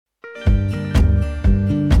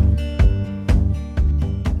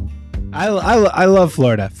I love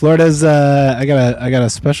Florida. Florida's I got a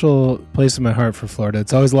special place in my heart for Florida.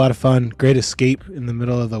 It's always a lot of fun. Great escape in the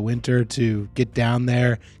middle of the winter to get down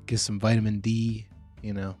there, get some vitamin D.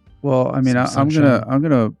 Well, I mean, I'm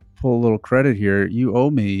gonna pull a little credit here. You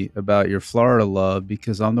owe me about your Florida love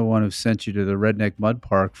because I'm the one who sent you to the Redneck Mud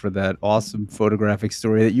Park for that awesome photographic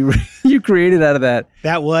story that you created out of that.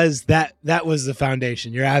 That was the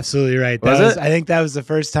foundation. You're absolutely right. I think that was the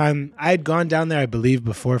first time I had gone down there, I believe,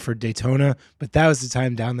 before for Daytona, but that was the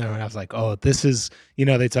time down there when I was like, oh, this is,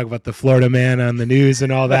 they talk about the Florida man on the news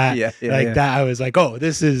and all that. That. I was like, oh,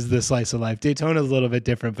 this is the slice of life. Daytona's a little bit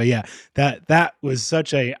different, but yeah, that was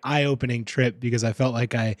such a eye-opening trip because I felt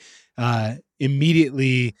like I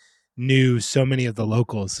immediately knew so many of the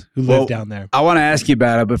locals who live down there. I want to ask you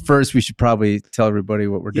about it, but first we should probably tell everybody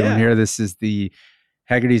what we're doing here. This is the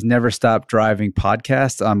Haggerty's Never Stop Driving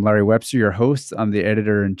podcast. I'm Larry Webster, your host. I'm the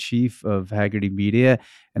editor-in-chief of Haggerty Media,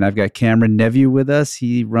 and I've got Cameron Nevue with us.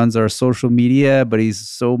 He runs our social media, but he's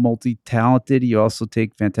so multi-talented. He also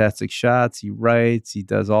takes fantastic shots. He writes. He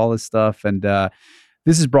does all this stuff, and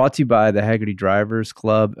this is brought to you by the Haggerty Drivers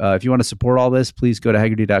Club. If you want to support all this, please go to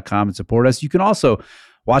Haggerty.com and support us. You can also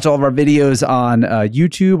watch all of our videos on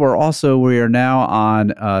YouTube, or also we are now on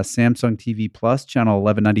Samsung TV Plus, channel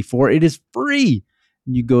 1194. It is free.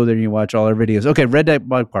 You go there and you watch all our videos. Okay, Redneck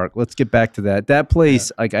Mud Park. Let's get back to that. That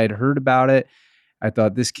place, like I'd heard about it. I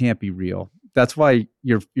thought this can't be real. That's why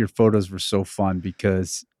your photos were so fun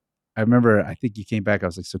because I remember, I think you came back. I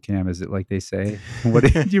was like, so Cam, is it like they say? Do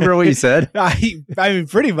you remember what you said? I mean,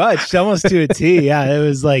 pretty much, almost to a T. Yeah, it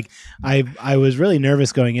was like, I was really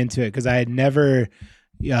nervous going into it because I had never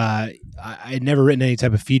written any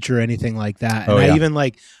type of feature or anything like that.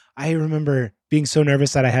 And I remember being so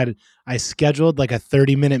nervous that I scheduled like a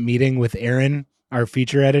 30-minute meeting with Aaron, our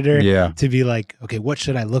feature editor, to be like, okay, what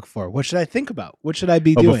should I look for? What should I think about? What should I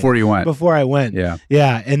be doing? Before I went.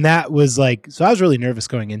 Yeah. And that was like, so I was really nervous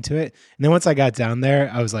going into it. And then once I got down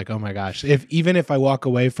there, I was like, oh my gosh, even if I walk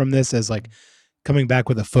away from this as like coming back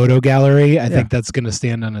with a photo gallery, I think that's going to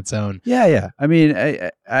stand on its own. Yeah. I mean,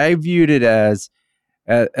 I viewed it as,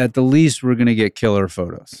 at the least, we're going to get killer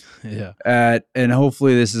photos. Yeah. And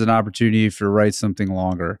hopefully this is an opportunity for write something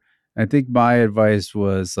longer. I think my advice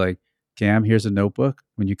was like, Cam, here's a notebook.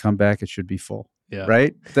 When you come back, it should be full. Yeah.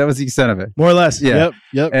 Right? That was the extent of it. More or less. Yeah.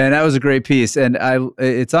 Yep. And that was a great piece. And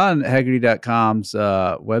it's on Haggerty.com's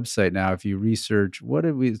website now. If you research,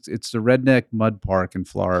 it's the Redneck Mud Park in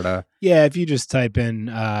Florida. Yeah. If you just type in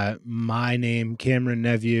my name, Cameron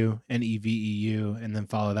Nevue, Neveu, and then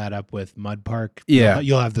follow that up with Mud Park. Yeah.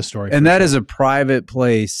 You'll have the story. And that is a private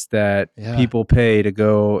place that people pay to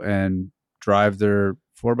go and drive their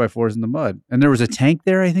 4x4s in the mud. And there was a tank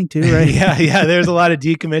there, I think, too, right? Yeah. There's a lot of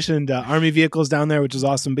decommissioned Army vehicles down there, which is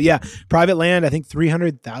awesome. But yeah, private land, I think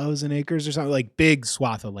 300,000 acres or something, like big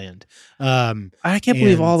swath of land. I can't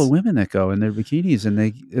believe all the women that go in their bikinis and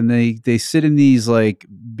they sit in these like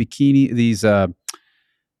these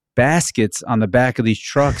baskets on the back of these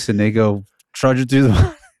trucks and they go trudging through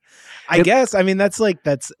the I guess. I mean, it's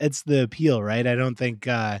the appeal, right? I don't think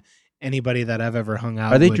anybody that I've ever hung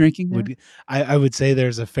out Are they drinking there? I would say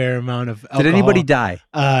there's a fair amount of alcohol. Did anybody die?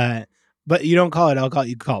 But you don't call it alcohol,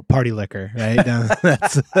 you call it party liquor, right?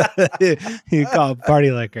 You call it party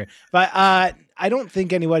liquor. But I don't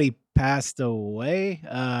think anybody passed away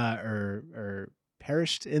or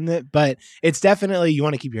perished in it, but it's definitely, you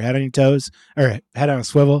want to keep your head on your toes, or head on a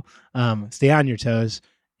swivel, stay on your toes.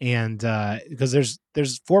 And because there's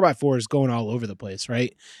 4x4s going all over the place,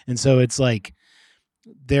 right? And so it's like,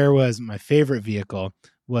 there was my favorite vehicle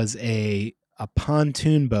was a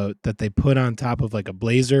pontoon boat that they put on top of like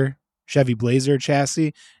a Chevy Blazer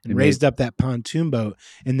chassis and raised up that pontoon boat,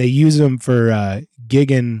 and they use them for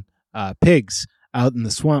gigging pigs out in the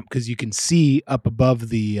swamp because you can see up above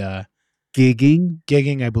the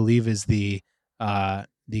gigging, I believe, is the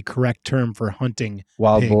correct term for hunting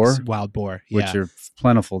wild boar, which are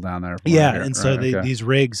plentiful down there. And so these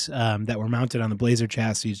rigs that were mounted on the Blazer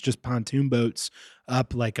chassis, just pontoon boats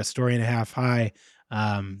up like a story and a half high.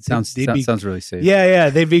 Sounds really safe. Yeah,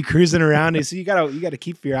 they'd be cruising around. So you gotta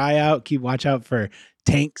keep your eye out, watch out for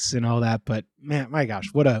tanks and all that. But man, my gosh,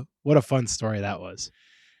 what a fun story that was.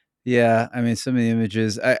 Yeah, I mean, some of the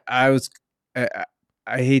images. I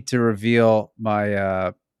hate to reveal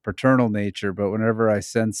my paternal nature, but whenever I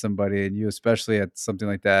send somebody, and you especially at something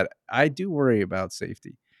like that, I do worry about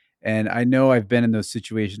safety. And I know I've been in those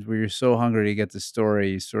situations where you're so hungry to get the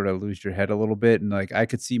story, you sort of lose your head a little bit. And like, I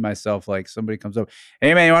could see myself, like somebody comes up,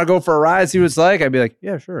 hey man, you want to go for a ride, see what it's like? I'd be like,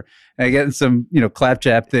 yeah, sure. And I get in some,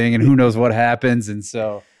 claptrap thing and who knows what happens. And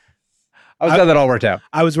so I was glad that all worked out.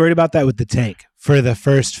 I was worried about that with the tank for the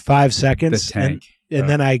first 5 seconds. The tank. And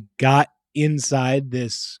then I got inside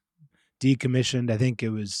this decommissioned, I think it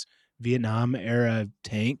was Vietnam era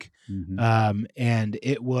tank. Mm-hmm. And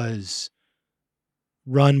it was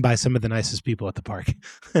run by some of the nicest people at the park.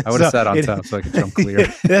 I would have sat on top so I could jump clear.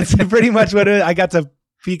 That's pretty much what it is. I got to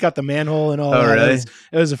peek out the manhole and all that. Really?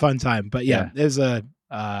 It was a fun time. But yeah. It was a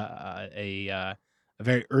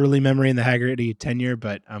very early memory in the Hagerty tenure,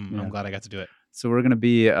 but I'm glad I got to do it. So we're going to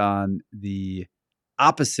be on the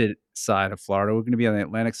opposite side of Florida. We're going to be on the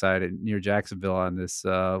Atlantic side near Jacksonville on this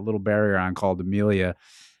little barrier island called Amelia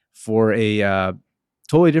for a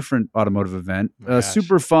totally different automotive event.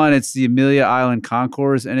 Super fun. It's the Amelia Island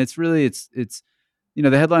Concours, and it's the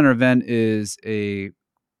headliner event is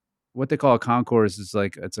what they call a concours is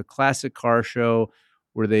like it's a classic car show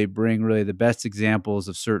where they bring really the best examples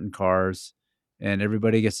of certain cars, and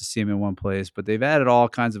everybody gets to see them in one place. But they've added all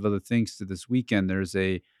kinds of other things to this weekend. There's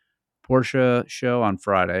a Porsche show on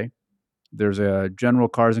Friday. There's a General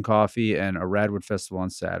Cars and Coffee and a Radwood Festival on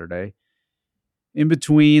Saturday. In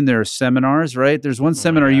between, there are seminars, right? There's one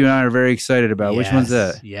seminar you and I are very excited about. Which one's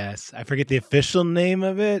that? Yes. I forget the official name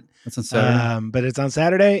of it. That's on Saturday. But it's on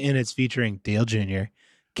Saturday, and it's featuring Dale Jr.,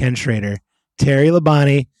 Ken Schrader, Terry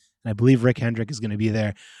Labonte, and I believe Rick Hendrick is going to be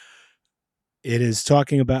there. It is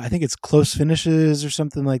talking about, I think it's close finishes or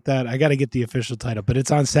something like that. I got to get the official title, but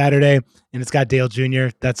it's on Saturday, and it's got Dale Jr.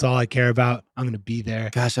 That's all I care about. I'm going to be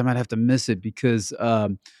there. Gosh, I might have to miss it because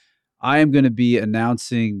I am going to be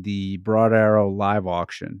announcing the Broad Arrow live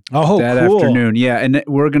auction that afternoon. Yeah, and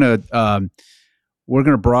we're going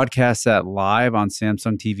to broadcast that live on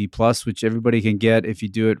Samsung TV Plus, which everybody can get if you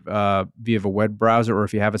do it via a web browser, or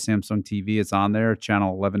if you have a Samsung TV, it's on there, channel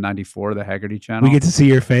 1194, the Hagerty channel. We get to see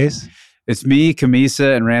your face. It's me,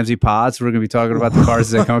 Kamisa, and Ramsey Potts. We're going to be talking about the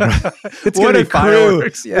cars that come across. It's what going to be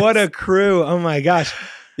fireworks. Yes. What a crew. Oh, my gosh.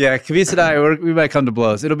 Yeah, Kamisa and I, we might come to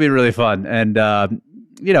blows. It'll be really fun. And,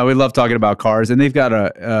 we love talking about cars. And they've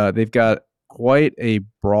got quite a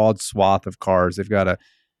broad swath of cars. They've got a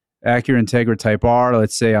Acura Integra Type R,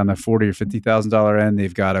 let's say on the $40,000 or $50,000 end.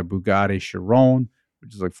 They've got a Bugatti Chiron,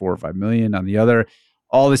 which is like $4 or $5 million on the other.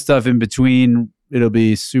 All this stuff in between. It'll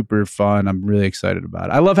be super fun. I'm really excited about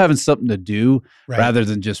it. I love having something to do rather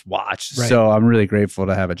than just watch. Right. So I'm really grateful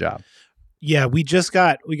to have a job. Yeah, we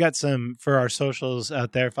got some for our socials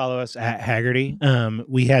out there. Follow us at Hagerty.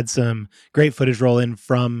 We had some great footage roll in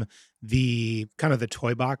from the kind of the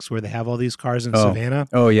toy box where they have all these cars in Savannah.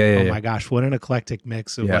 Oh yeah. My gosh, what an eclectic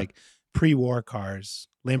mix of like pre-war cars,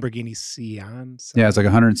 Lamborghini Sians. Yeah, it's like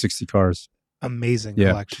 160 cars. Amazing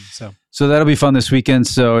collection. So that'll be fun this weekend.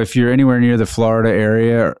 So if you're anywhere near the Florida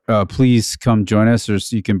area, please come join us.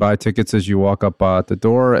 You can buy tickets as you walk up at the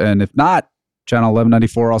door. And if not, channel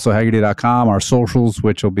 1194, also Hagerty.com, our socials,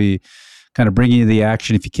 which will be kind of bringing you the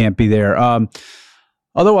action if you can't be there.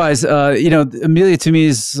 Otherwise, Amelia to me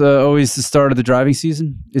is always the start of the driving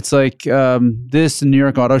season. It's like this and New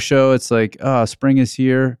York Auto Show. It's like, spring is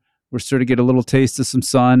here. We're starting to get a little taste of some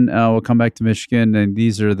sun. We'll come back to Michigan. And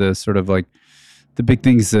these are the sort of like the big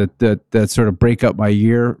things that sort of break up my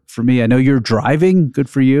year for me. I know you're driving. Good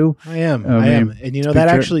for you. I am. And that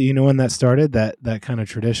actually, when that started, that kind of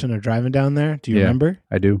tradition of driving down there. Do you remember?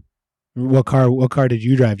 I do. What car did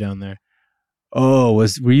you drive down there? Oh,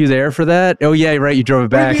 were you there for that? Oh yeah, right. You drove it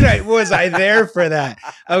back. Was I there for that?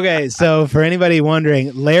 Okay, so for anybody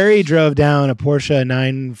wondering, Larry drove down a Porsche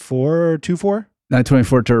 924.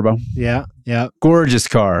 924 turbo. Yeah. Gorgeous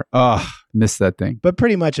car. Oh, missed that thing. But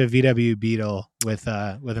pretty much a VW Beetle with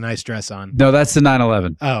a nice dress on. No, that's the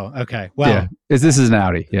 911. Oh, okay. Well, this is an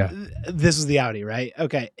Audi. Yeah. This is the Audi, right?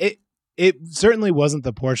 Okay. It certainly wasn't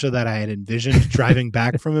the Porsche that I had envisioned driving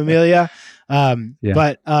back from Amelia.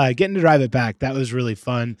 But getting to drive it back, that was really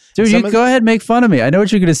fun. Dude, you go ahead and make fun of me. I know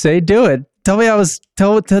what you're going to say. Do it. Tell me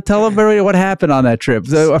tell everybody what happened on that trip.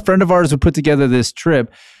 So a friend of ours would put together this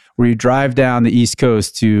trip where you drive down the East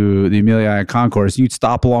Coast to the Amelia Island Concourse. You'd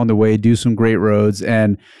stop along the way, do some great roads.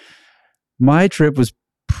 And my trip was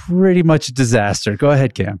pretty much a disaster. Go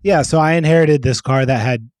ahead, Cam. Yeah, so I inherited this car that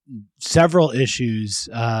had several issues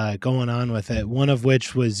going on with it. One of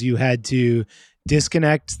which was you had to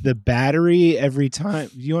disconnect the battery every time.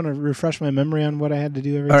 You want to refresh my memory on what I had to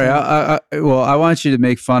do every time? All right. I want you to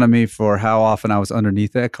make fun of me for how often I was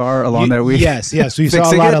underneath that car along that week. Yes. We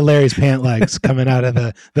saw a lot of Larry's pant legs coming out of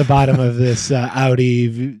the bottom of this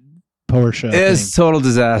Audi Porsche. It was total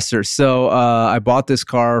disaster. So I bought this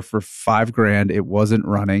car for $5,000. It wasn't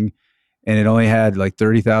running, and it only had like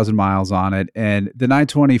 30,000 miles on it. And the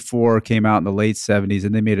 924 came out in the late 70s,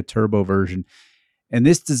 and they made a turbo version. And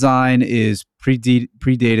this design is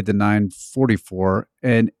predated the 944.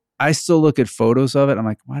 And I still look at photos of it. I'm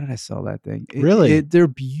like, why did I sell that thing? Really? They're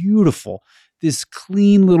beautiful. This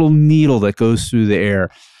clean little needle that goes through the air.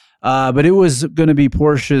 But it was going to be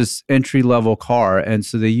Porsche's entry-level car. And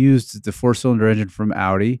so they used the 4-cylinder engine from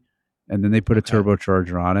Audi, and then they put a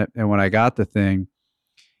turbocharger on it. And when I got the thing,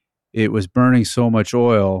 it was burning so much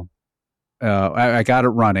oil. I got it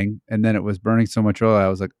running, and then it was burning so much oil. I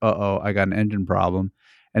was like, uh-oh, I got an engine problem.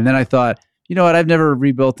 And then I thought, you know what? I've never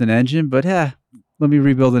rebuilt an engine, but let me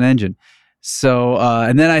rebuild an engine. So,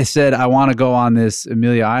 and then I said, I want to go on this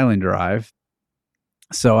Amelia Island drive.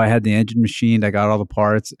 So I had the engine machined. I got all the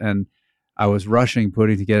parts, and I was rushing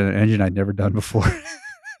putting together an engine I'd never done before.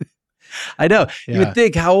 I know. Yeah. You would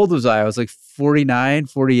think, how old was I? I was like 49,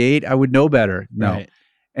 48. I would know better. No. Right.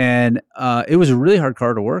 And it was a really hard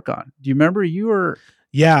car to work on. Do you remember you were?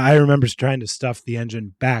 Yeah, I remember trying to stuff the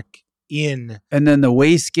engine back in. And then the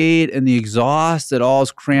wastegate and the exhaust, it all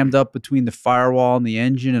is crammed up between the firewall and the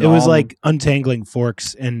engine. And it was like untangling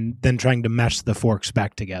forks and then trying to mesh the forks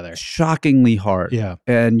back together. Shockingly hard. Yeah.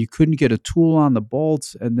 And you couldn't get a tool on the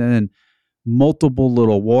bolts, and then multiple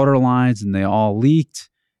little water lines, and they all leaked.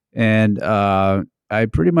 And I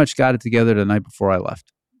pretty much got it together the night before I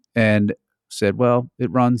left and said, well,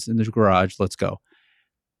 it runs in the garage. Let's go.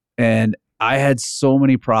 And I had so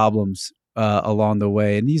many problems along the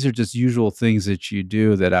way. And these are just usual things that you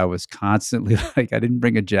do that I was constantly like, I didn't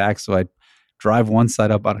bring a jack, so I'd drive one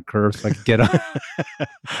side up on a curve so I could get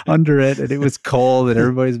under it. And it was cold and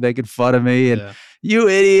everybody's making fun of me. And you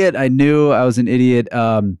idiot. I knew I was an idiot.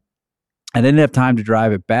 I didn't have time to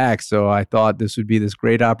drive it back. So I thought this would be this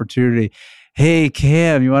great opportunity. Hey,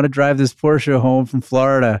 Cam, you want to drive this Porsche home from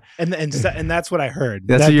Florida? And that's what I heard.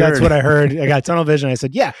 That's what I heard. I got tunnel vision. I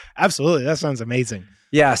said, yeah, absolutely. That sounds amazing.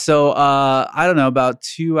 Yeah. So I don't know, about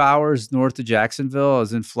 2 hours north of Jacksonville. I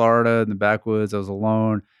was in Florida in the backwoods. I was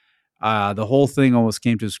alone. The whole thing almost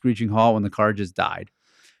came to a screeching halt when the car just died.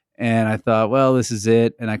 And I thought, well, this is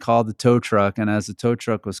it. And I called the tow truck. And as the tow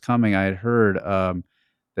truck was coming, I had heard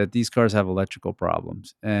that these cars have electrical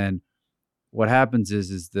problems. And what happens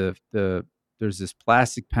is there's this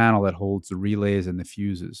plastic panel that holds the relays and the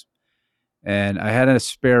fuses. And I had a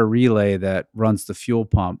spare relay that runs the fuel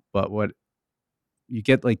pump, but what you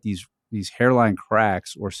get like these hairline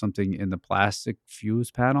cracks or something in the plastic fuse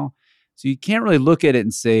panel. So you can't really look at it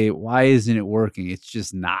and say, why isn't it working? It's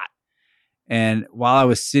just not. And while I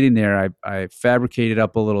was sitting there, I fabricated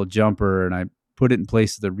up a little jumper and I put it in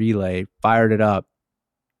place of the relay, fired it up,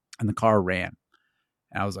 and the car ran.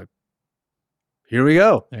 And I was like, here we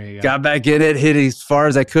go. There you go. Got back in it, hit as far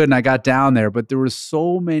as I could, and I got down there. But there were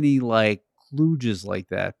so many like kludges like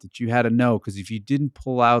that you had to know, because if you didn't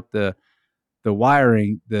pull out the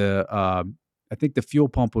wiring, I think the fuel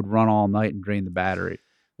pump would run all night and drain the battery.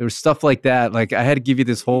 There was stuff like that. Like I had to give you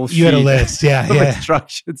this whole sheet. You had a list, yeah.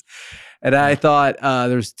 Instructions. And I thought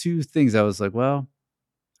there's two things. I was like, well,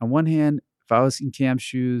 on one hand, if I was in Cam's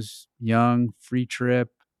shoes, young, free trip,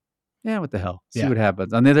 yeah, what the hell? See what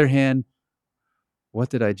happens. On the other hand, what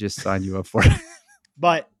did I just sign you up for?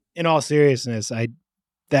 But in all seriousness,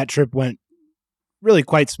 that trip went really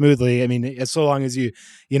quite smoothly. I mean, so long as you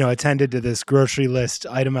attended to this grocery list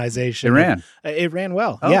itemization. It ran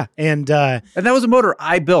well. Oh. Yeah. And that was a motor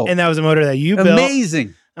I built. And that was a motor that you built.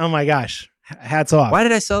 Amazing. Oh my gosh. Hats off. Why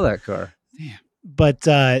did I sell that car? Damn.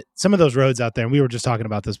 But some of those roads out there, and we were just talking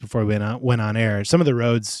about this before we went on air, some of the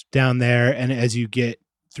roads down there, and as you get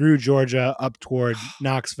through Georgia up toward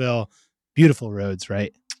Knoxville, beautiful roads,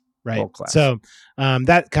 right? Right. So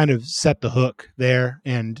that kind of set the hook there.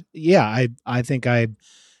 And yeah, I think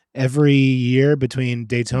every year between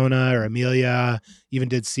Daytona or Amelia, even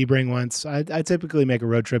did Sebring once, I typically make a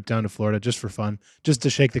road trip down to Florida just for fun, just to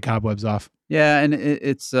shake the cobwebs off. Yeah. And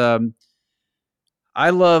it's I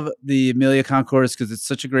love the Amelia Concourse because it's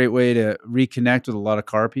such a great way to reconnect with a lot of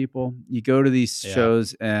car people. You go to these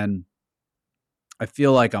shows and I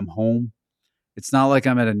feel like I'm home. It's not like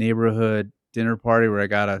I'm at a neighborhood dinner party where I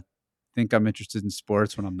gotta think I'm interested in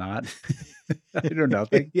sports when I'm not. I don't know.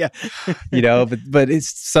 Yeah. But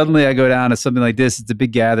it's suddenly I go down to something like this. It's a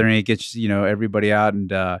big gathering. It gets, everybody out.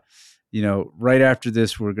 And, right after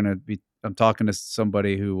this, I'm talking to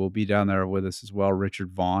somebody who will be down there with us as well,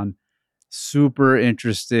 Richard Vaughan. Super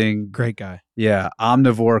interesting. Great guy. Yeah.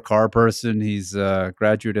 Omnivore car person. He's a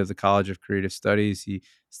graduate of the College of Creative Studies. He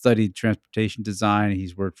studied transportation design.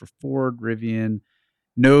 He's worked for Ford, Rivian,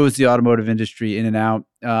 knows the automotive industry in and out.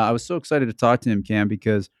 I was so excited to talk to him, Cam,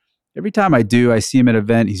 because every time I see him at an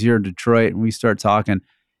event, he's here in Detroit, and we start talking,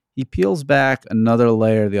 he peels back another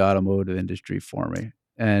layer of the automotive industry for me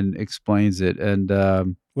and explains it. And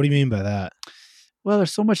what do you mean by that? Well,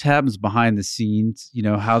 there's so much happens behind the scenes,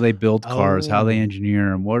 how they build cars, how they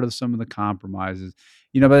engineer them, what are some of the compromises.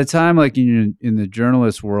 By the time, like in the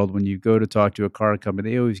journalist world, when you go to talk to a car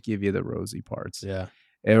company, they always give you the rosy parts. Yeah.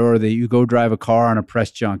 Or you go drive a car on a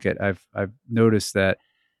press junket. I've noticed that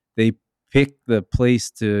they pick the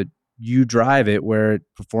place you drive it where it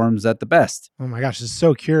performs at the best. Oh my gosh, it's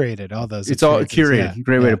so curated. All those. It's all curated. Yeah.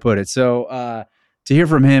 Great way to put it. So to hear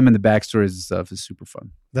from him and the backstories and stuff is super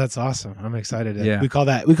fun. That's awesome. I'm excited. We call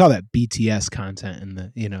that BTS content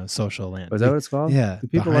in the social land. Is that what it's called? Yeah. Do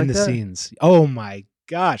people behind the scenes. Oh my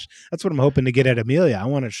gosh. That's what I'm hoping to get at Amelia. I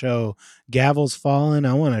want to show Gavel's Fallen.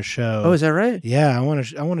 I want to show. Oh, is that right? Yeah. I want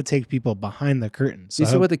to take people behind the curtain. So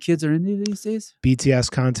is that what the kids are into these days?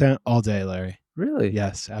 BTS content all day, Larry. Really?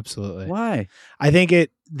 Yes, absolutely. Why? I think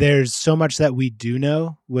there's so much that we do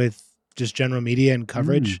know with just general media and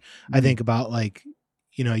coverage. I think about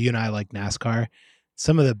you and I like NASCAR.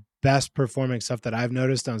 Some of the best performing stuff that I've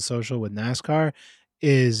noticed on social with NASCAR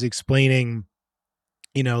is explaining,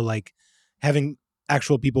 having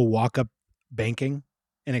actual people walk up banking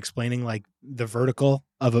and explaining the vertical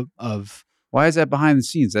of. Why is that behind the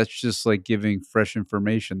scenes? That's just like giving fresh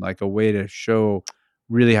information, like a way to show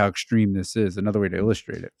really how extreme this is. Another way to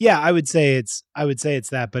illustrate it. Yeah, I would say it's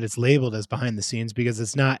that, but it's labeled as behind the scenes because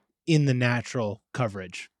it's not in the natural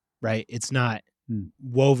coverage, right? It's not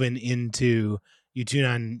woven into you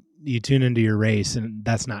tune into your race, and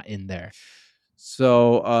that's not in there.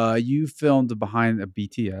 So you filmed behind a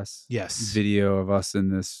BTS video of us in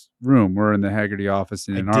this room. We're in the Haggerty office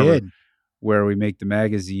in Ann Arbor, where we make the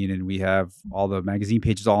magazine, and we have all the magazine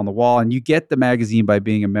pages all on the wall. And you get the magazine by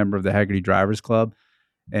being a member of the Haggerty Drivers Club,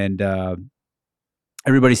 and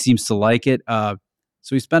everybody seems to like it. So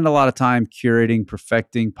we spend a lot of time curating,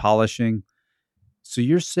 perfecting, polishing. So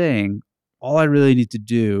you're saying all I really need to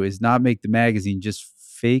do is not make the magazine, just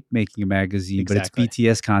fake making a magazine, but it's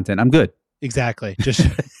BTS content. I'm good. Exactly. Just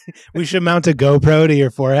we should mount a GoPro to your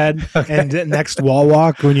forehead and next wall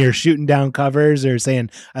walk when you're shooting down covers or saying,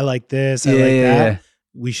 I like this, I like that. Yeah.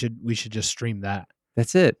 We should just stream that.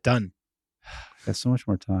 That's it. Done. Got so much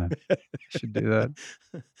more time. I should do that.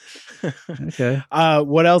 Okay.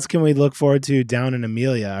 What else can we look forward to down in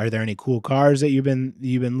Amelia? Are there any cool cars that you've been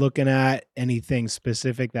looking at? Anything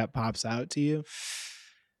specific that pops out to you?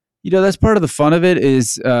 That's part of the fun of it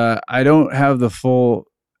is I don't have the full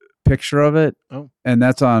picture of it. Oh. And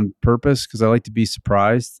that's on purpose because I like to be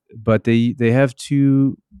surprised. But they have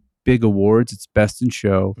two big awards. It's Best in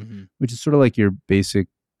Show, which is sort of like your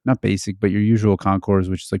not basic, but your usual concours,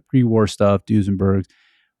 which is like pre-war stuff, Duesenbergs.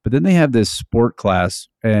 But then they have this sport class,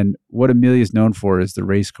 and what Amelia is known for is the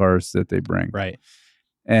race cars that they bring. Right.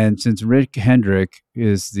 And since Rick Hendrick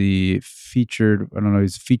is he's a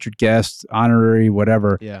featured guest, honorary,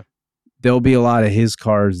 whatever. Yeah. There'll be a lot of his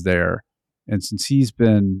cars there. And since he's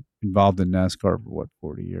been involved in NASCAR for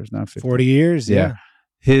 40 years now? 50? 40 years, yeah.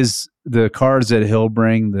 The cars that he'll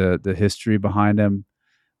bring, the history behind them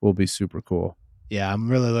will be super cool. Yeah, I'm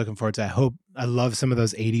really looking forward to it. I love some of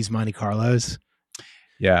those 80s Monte Carlos.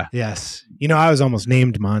 Yeah. Yes. I was almost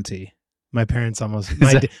named Monty. My parents almost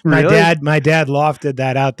my dad lofted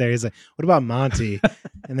that out there. He's like, "What about Monty?"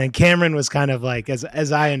 And then Cameron was kind of like,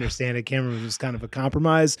 as I understand it, Cameron was kind of a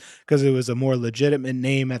compromise because it was a more legitimate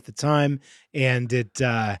name at the time, and it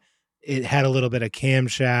had a little bit of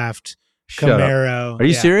camshaft, Camaro. Are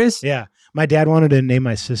you serious? Yeah. My dad wanted to name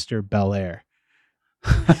my sister Bel Air.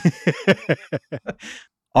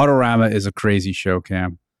 Autorama is a crazy show,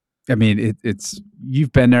 Cam. I mean,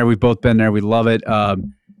 you've been there. We've both been there. We love it.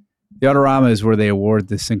 The Autorama is where they award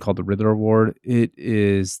this thing called the Riddler Award. It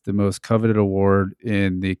is the most coveted award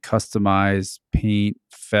in the customized paint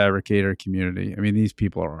fabricator community. I mean, these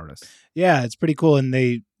people are artists. Yeah, it's pretty cool. And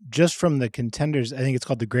they, just from the contenders, I think it's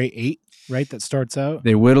called the Great 8, right? That starts out.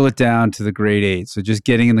 They whittle it down to the Great 8. So just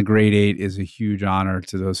getting in the Great 8 is a huge honor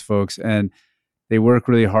to those folks. And they work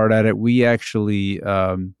really hard at it. We actually,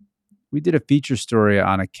 we did a feature story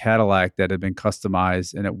on a Cadillac that had been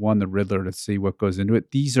customized, and it won the Riddler to see what goes into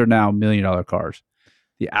it. These are now $1 million cars.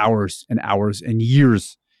 The hours and hours and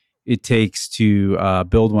years it takes to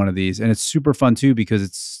build one of these. And it's super fun too, because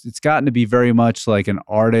it's gotten to be very much like an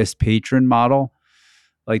artist patron model.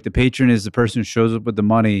 Like the patron is the person who shows up with the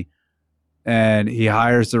money, and he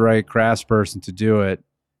hires the right craftsperson to do it,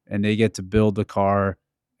 and they get to build the car.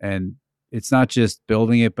 And it's not just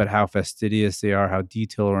building it, but how fastidious they are, how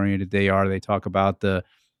detail-oriented they are. They talk about the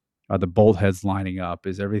bolt heads lining up.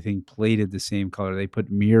 Is everything plated the same color? They put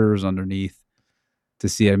mirrors underneath to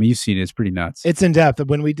see it. I mean, you've seen it. It's pretty nuts. It's in depth.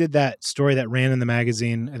 When we did that story that ran in the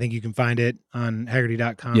magazine, I think you can find it on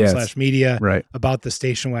Haggerty.com/media, right, about the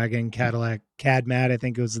station wagon Cadillac, Cadmat, I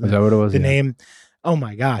think it was is that what it was? The name. Oh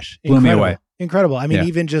my gosh. Blew me away. Incredible. I mean,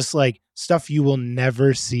 even just like stuff you will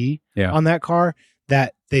never see on that car,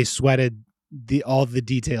 that they sweated all the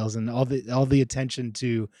details and all the attention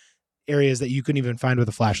to areas that you couldn't even find with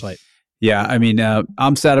a flashlight. Yeah, I mean,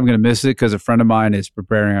 I'm sad I'm going to miss it because a friend of mine is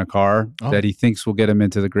preparing a car that he thinks will get him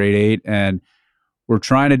into the grade 8, and we're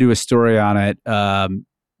trying to do a story on it,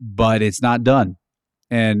 but it's not done.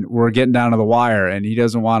 And we're getting down to the wire, and he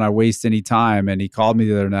doesn't want to waste any time. And he called me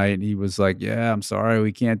the other night, and he was like, "Yeah, I'm sorry,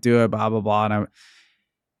 we can't do it, blah, blah, blah."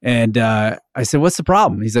 And I said, "What's the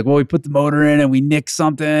problem?" He's like, "Well, we put the motor in, and we nicked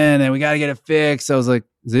something, and we got to get it fixed." I was like,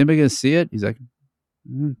 "Is anybody going to see it?" He's like,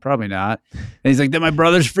 "Probably not." And he's like, "Then my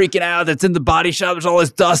brother's freaking out. That's in the body shop. There's all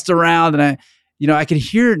this dust around." And I could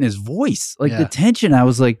hear it in his voice, like the tension. I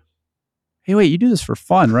was like, "Hey, wait, you do this for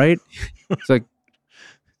fun, right?" It's like,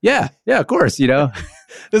 yeah, of course,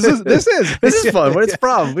 This is fun. What's the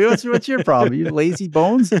problem? What's your problem? You lazy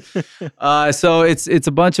bones? So it's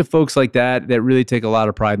a bunch of folks like that really take a lot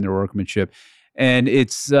of pride in their workmanship. And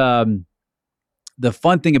it's the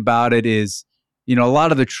fun thing about it is, a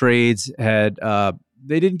lot of the trades had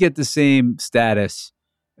they didn't get the same status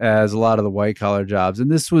as a lot of the white collar jobs.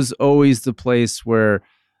 And this was always the place where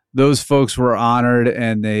those folks were honored,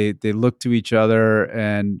 and they looked to each other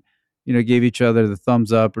and gave each other the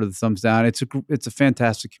thumbs up or the thumbs down. It's a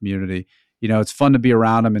fantastic community. It's fun to be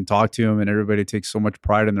around them and talk to them, and everybody takes so much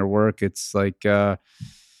pride in their work. It's like,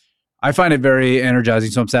 I find it very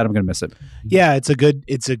energizing, so I'm sad I'm going to miss it. Yeah, it's a good,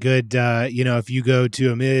 if you go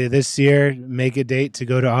to Amelia this year, make a date to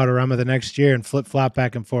go to Autorama the next year and flip-flop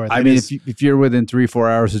back and forth. I mean, if you're within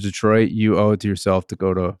 3-4 hours of Detroit, you owe it to yourself to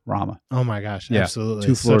go to Rama. Oh my gosh, absolutely.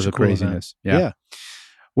 2 floors of craziness. Yeah.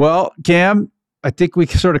 Well, Cam, I think we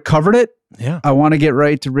sort of covered it. Yeah. I want to get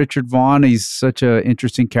right to Richard Vaughan. He's such an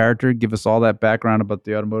interesting character. Give us all that background about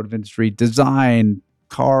the automotive industry, design,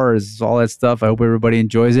 cars, all that stuff. I hope everybody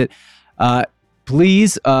enjoys it.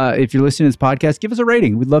 Please, if you're listening to this podcast, give us a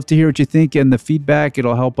rating. We'd love to hear what you think and the feedback.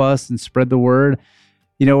 It'll help us and spread the word.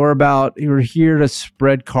 We're here to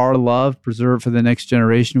spread car love, preserve for the next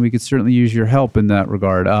generation. We could certainly use your help in that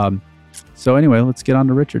regard. So anyway, let's get on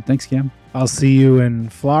to Richard. Thanks, Cam. I'll see you in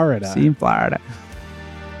Florida. See you in Florida.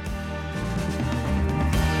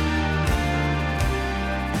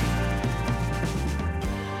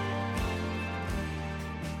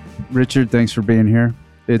 Richard, thanks for being here.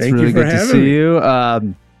 It's really good to see you.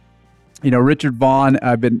 Richard Vaughan,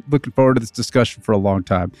 I've been looking forward to this discussion for a long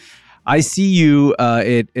time. I see you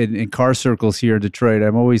in car circles here in Detroit.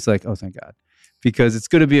 I'm always like, oh, thank God, because it's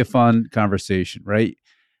going to be a fun conversation, right?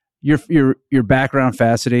 Your background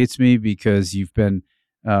fascinates me because you've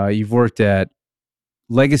worked at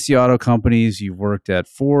legacy auto companies, you've worked at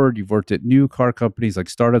Ford, you've worked at new car companies like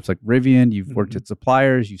startups like Rivian, you've worked at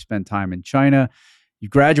suppliers, you've spent time in China, you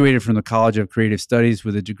graduated from the College of Creative Studies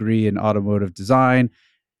with a degree in automotive design.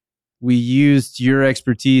 We used your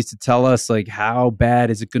expertise to tell us like how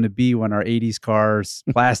bad is it going to be when our 80s cars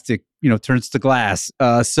plastic turns to glass.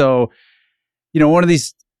 So one of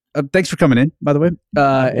these. Thanks for coming in, by the way.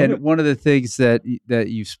 And one of the things that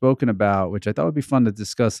you've spoken about, which I thought would be fun to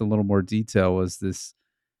discuss in a little more detail, was this.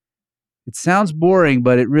 It sounds boring,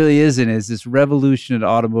 but it really isn't. Is this revolution in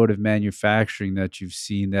automotive manufacturing that you've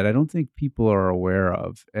seen that I don't think people are aware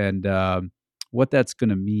of, and what that's going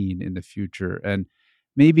to mean in the future. And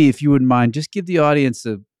maybe if you wouldn't mind, just give the audience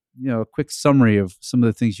a quick summary of some of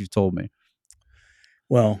the things you've told me.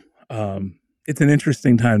 Well, it's an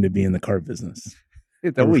interesting time to be in the car business.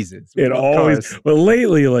 It always is. It always. But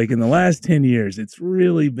lately, like in the last 10 years, it's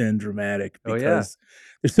really been dramatic because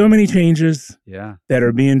there's so many changes that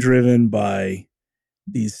are being driven by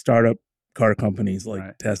these startup car companies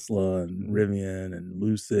like Tesla and Rivian and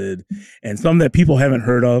Lucid, and some that people haven't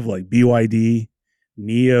heard of like BYD,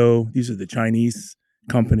 NIO. These are the Chinese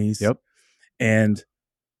companies. Yep. And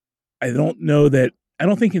I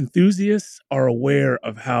don't think enthusiasts are aware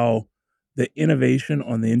of how the innovation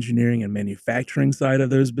on the engineering and manufacturing side of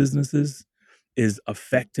those businesses is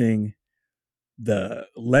affecting the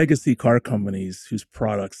legacy car companies whose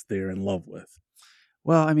products they're in love with.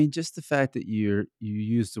 Well, I mean, just the fact that you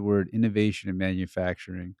use the word innovation and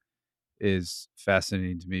manufacturing is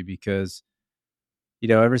fascinating to me because,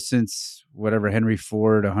 ever since Henry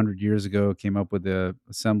Ford 100 years ago came up with the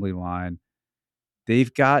assembly line,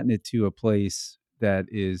 they've gotten it to a place that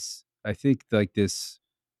is, I think, like this.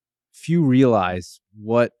 Few realize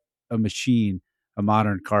what a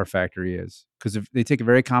modern car factory is, because if they take a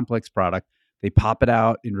very complex product, they pop it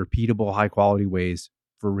out in repeatable, high quality ways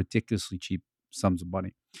for ridiculously cheap sums of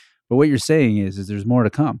money. But what you're saying is there's more to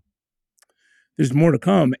come. There's more to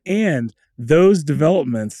come, and those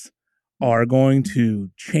developments are going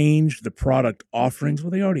to change the product offerings.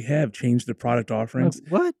 Well, they already have changed the product offerings.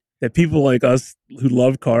 What? That people like us who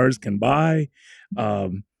love cars can buy.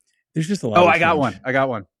 There's just a lot. I got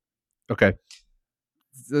one. Okay.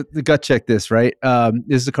 The gut check this, right?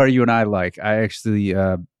 This is a car you and I like. I actually,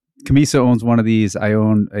 Camisa owns one of these. I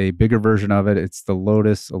own a bigger version of it. It's the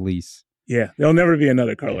Lotus Elise. Yeah. There'll never be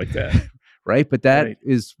another car like that. Right. But that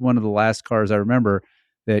is one of the last cars I remember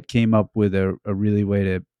that came up with a really way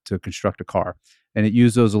to construct a car. And it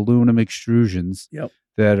used those aluminum extrusions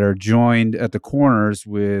that are joined at the corners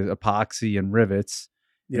with epoxy and rivets.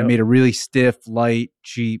 It made a really stiff, light,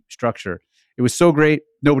 cheap structure. It was so great.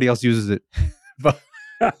 Nobody else uses it.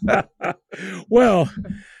 Well,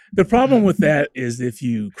 the problem with that is if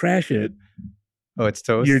you crash it, it's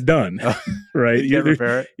toast. You're done, right? You can't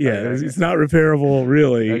repair it. Yeah, it's not repairable,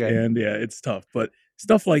 really, and it's tough. But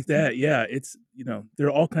stuff like that, it's there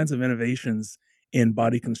are all kinds of innovations in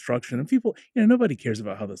body construction, and people, nobody cares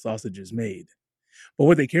about how the sausage is made, but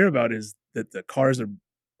what they care about is that the cars are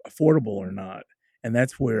affordable or not, and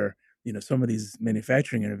that's where some of these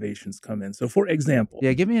manufacturing innovations come in. So, for example,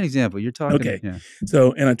 give me an example. You're talking. Okay. Yeah.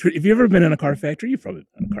 So, if you've ever been in a car factory, you've probably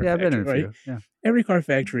been in a car factory. I've been in a few. Yeah. Every car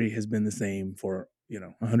factory has been the same for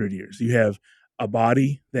 100 years. You have a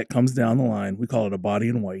body that comes down the line. We call it a body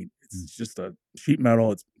in white. It's just a sheet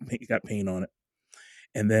metal. It's got paint on it.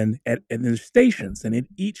 And then and there's stations, and at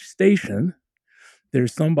each station,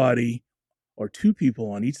 there's somebody or two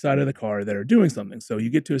people on each side of the car that are doing something. So you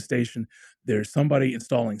get to a station, there's somebody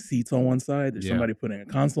installing seats on one side, there's somebody putting a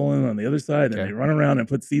console in on the other side, and they run around and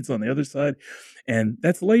put seats on the other side. And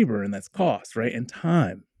that's labor and that's cost, right? And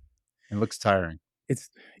time. It looks tiring. It's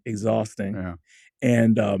exhausting. Yeah.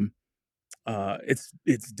 And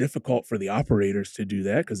it's difficult for the operators to do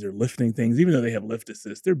that because they're lifting things, even though they have lift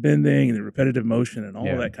assist. They're bending and the repetitive motion and all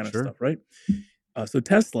of that kind of stuff, right? So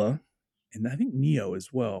Tesla, and I think NIO as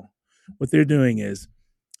well, what they're doing is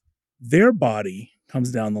their body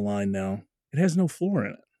comes down the line now. It has no floor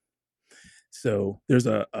in it. So there's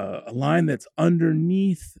a line that's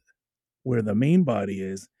underneath where the main body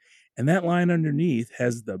is. And that line underneath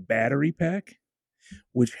has the battery pack,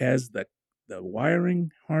 which has the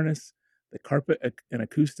wiring harness, the carpet and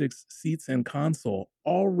acoustics, seats and console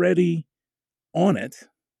already on it.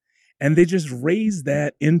 And they just raise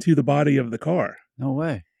that into the body of the car. No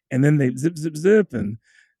way. And then they zip and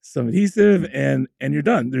some adhesive and you're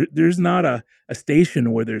done. There's not a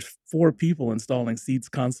station where there's 4 people installing seats,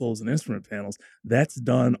 consoles, and instrument panels. That's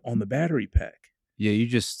done on the battery pack. Yeah, you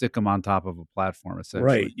just stick them on top of a platform,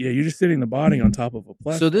 essentially. Right. Yeah, you're just sitting the body on top of a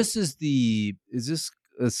platform. So this is is this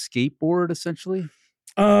a skateboard, essentially?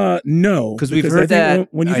 No. Because we've heard that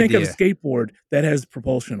when you think of a skateboard, that has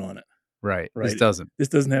propulsion on it. Right. This doesn't. This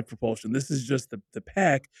doesn't have propulsion. This is just the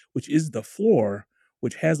pack, which is the floor,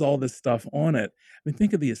 which has all this stuff on it. I mean,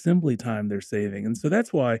 think of the assembly time they're saving. And so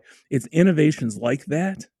that's why it's innovations like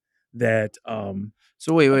that.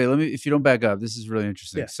 So wait, let me, if you don't back up, this is really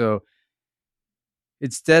interesting. Yeah. So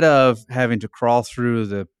instead of having to crawl through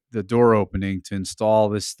the door opening to install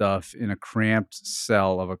this stuff in a cramped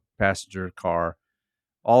cell of a passenger car,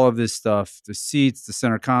 all of this stuff, the seats, the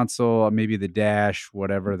center console, maybe the dash,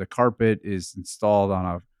 whatever, the carpet is installed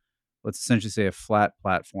on let's essentially say a flat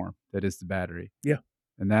platform that is the battery. Yeah.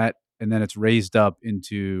 And then it's raised up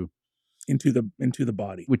into the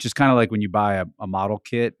body, which is kind of like when you buy a model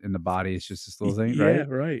kit and the body is just this little thing, right? Yeah,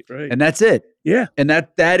 right. And that's it. Yeah. And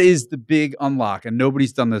that is the big unlock, and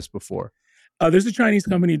nobody's done this before. There's a Chinese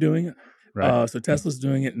company doing it. Right. So Tesla's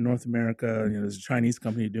doing it in North America. There's a Chinese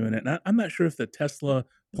company doing it. And I'm not sure if the Tesla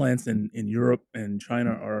plants in Europe and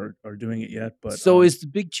China are doing it yet. But so is the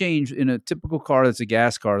big change in a typical car that's a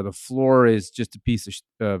gas car, the floor is just a piece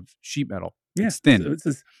of sheet metal. Yeah, it's thin.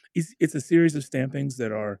 So it's a series of stampings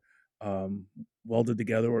that are welded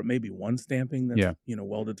together, or maybe one stamping that's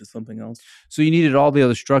welded to something else. So you needed all the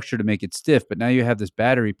other structure to make it stiff, but now you have this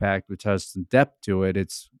battery pack which has some depth to it.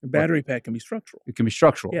 The battery pack can be structural. It can be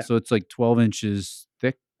structural. Yeah. So it's like 12 inches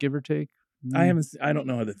thick, give or take. I don't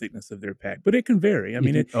know the thickness of their pack, but it can vary. I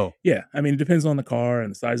mean, it depends on the car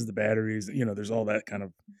and the size of the batteries. There's all that kind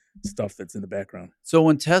of stuff that's in the background. So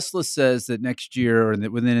when Tesla says that next year or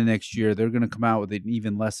within the next year, they're going to come out with an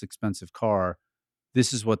even less expensive car,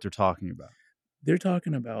 this is what they're talking about. They're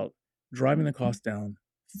talking about driving the cost down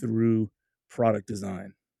through product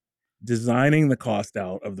design, designing the cost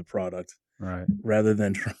out of the product. Right. Rather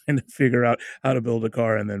than trying to figure out how to build a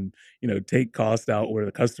car and then, take cost out where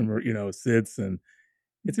the customer, sits. And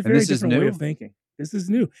it's a very different way of thinking. This is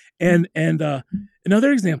new. And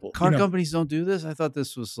another example. Car companies don't do this? I thought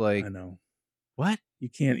this was like. I know. What? You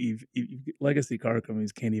can't even legacy car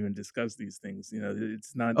companies can't even discuss these things.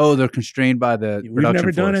 It's not. Oh, they're constrained by the We've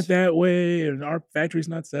never done force. it that way, and our factory's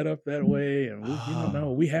not set up that way. And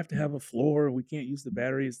no, we have to have a floor. We can't use the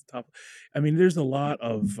battery as the top. I mean, there's a lot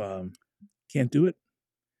of can't do it.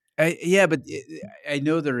 Yeah, but I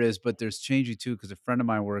know there is, but there's changing too because a friend of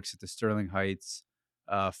mine works at the Sterling Heights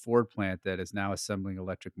Ford plant that is now assembling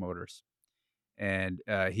electric motors. And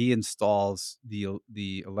he installs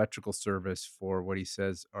the electrical service for what he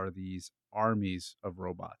says are these armies of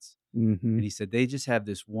robots. Mm-hmm. And he said they just have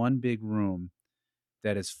this one big room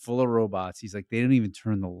that is full of robots. He's like, they don't even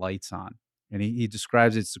turn the lights on. And he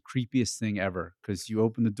describes it's the creepiest thing ever because you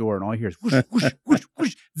open the door and all you hear is whoosh, whoosh, whoosh,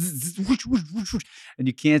 whoosh, zzz, whoosh, whoosh, whoosh, whoosh, and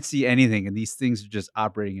you can't see anything. And these things are just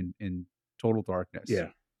operating in total darkness. Yeah.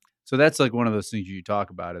 So that's like one of those things you talk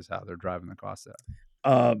about is how they're driving the cost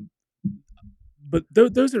out. But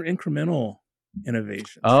those are incremental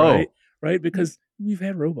innovations, right? Because we've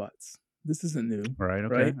had robots. This isn't new, right?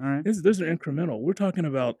 Okay, right? All right. Those are incremental. We're talking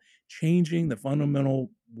about changing the fundamental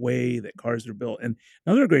way that cars are built. And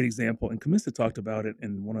another great example, and Camissa talked about it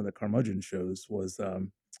in one of the Carmudgeon shows, was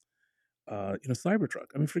Cybertruck.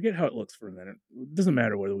 I mean, forget how it looks for a minute. It doesn't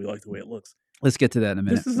matter whether we like the way it looks. Let's get to that in a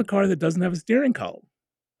minute. This is a car that doesn't have a steering column,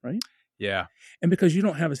 right? Yeah. And because you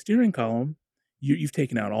don't have a steering column, you've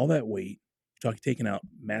taken out all that weight. Taking out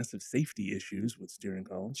massive safety issues with steering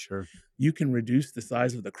columns. Sure. You can reduce the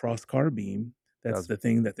size of the cross car beam. That's the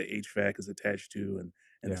thing that the HVAC is attached to,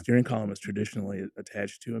 and the steering column is traditionally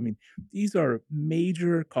attached to. I mean, these are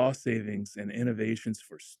major cost savings and innovations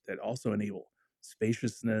that also enable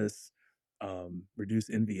spaciousness,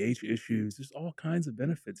 reduce NVH issues. There's all kinds of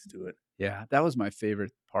benefits to it. Yeah, that was my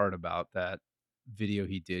favorite part about that video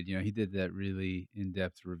he did. He did that really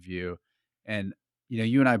in-depth review. And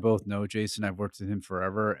you and I both know Jason. I've worked with him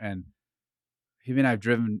forever, and him and I've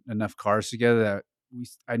driven enough cars together that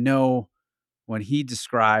I know when he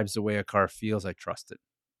describes the way a car feels, I trust it.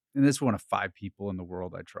 And this is one of 5 people in the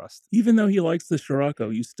world I trust. Even though he likes the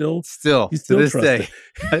Scirocco, you still to this trust day, it.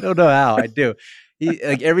 I don't know how I do.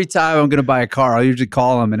 Like every time I'm going to buy a car, I'll usually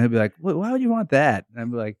call him, and he'll be like, "Why would you want that?" And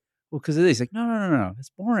I'm like, "Well, because of this." He's like, "No, it's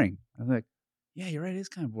boring." I'm like, "Yeah, you're right. It is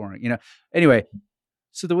kind of boring." Anyway.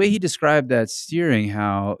 So the way he described that steering,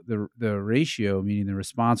 how the ratio, meaning the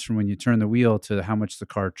response from when you turn the wheel to how much the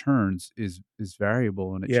car turns is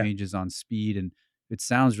variable, and it changes on speed, and it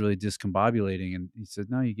sounds really discombobulating. And he said,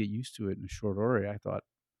 no, you get used to it in a short order. I thought,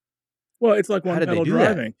 well, it's like one pedal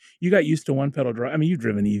driving. You got used to one pedal drive. I mean, you've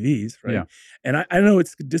driven EVs, right? Yeah. And I know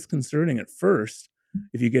it's disconcerting at first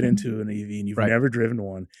if you get into an EV and you've never driven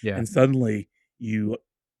one, and suddenly you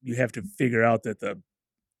have to figure out that the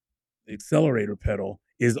accelerator pedal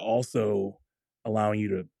is also allowing you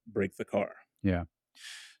to brake the car. Yeah.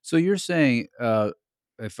 So you're saying,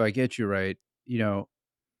 if I get you right,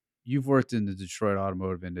 you've worked in the Detroit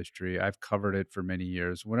automotive industry. I've covered it for many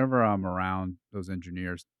years. Whenever I'm around those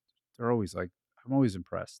engineers, they're always like, I'm always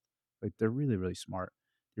impressed. Like they're really, really smart.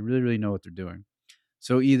 They really, really know what they're doing.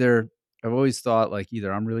 So I've always thought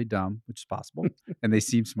either I'm really dumb, which is possible, and they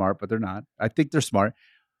seem smart, but they're not. I think they're smart.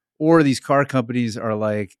 Or these car companies are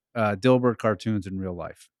like Dilbert cartoons in real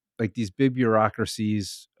life, like these big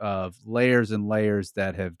bureaucracies of layers and layers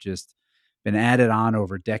that have just been added on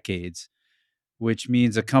over decades, which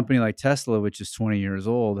means a company like Tesla, which is 20 years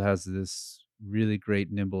old, has this really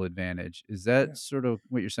great nimble advantage. Is that sort of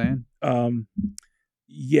what you're saying?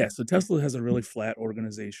 Yeah. So Tesla has a really flat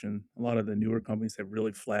organization. A lot of the newer companies have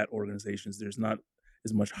really flat organizations. There's not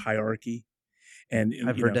as much hierarchy. And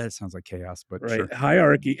I've heard that it sounds like chaos, but right, sure.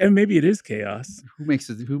 Hierarchy, and maybe it is chaos. Who makes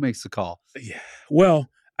the call? Yeah. Well,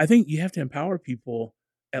 I think you have to empower people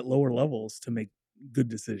at lower levels to make good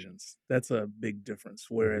decisions. That's a big difference.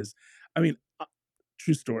 Whereas, I mean,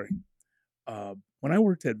 true story. When I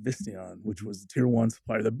worked at Visteon, which was a tier 1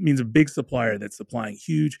 supplier, that means a big supplier that's supplying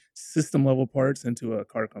huge system level parts into a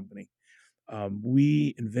car company.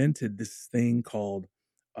 We invented this thing called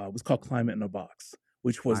it was called Climate in a Box,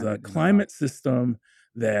 which was a climate system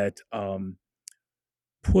that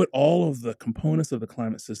put all of the components of the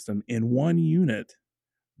climate system in one unit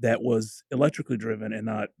that was electrically driven and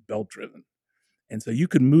not belt driven. And so you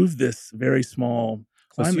could move this very small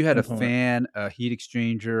climate. So you had component. A fan, a heat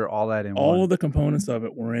exchanger, all that in all one. of the components of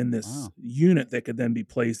it were in this unit that could then be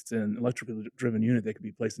placed in electrically driven unit that could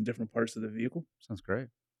be placed in different parts of the vehicle. Sounds great.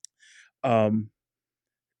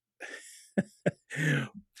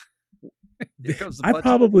 I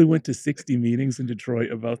probably went to 60 meetings in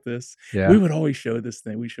Detroit about this. Yeah. We would always show this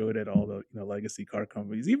thing. We show it at all the legacy car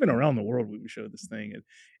companies, even around the world. We would show this thing,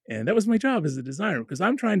 and that was my job as a designer, because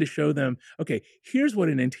I'm trying to show them, okay, here's what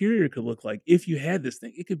an interior could look like if you had this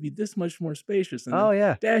thing. It could be this much more spacious, and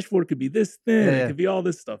the dashboard could be this thin. It could be all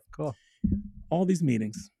this stuff. Cool. All these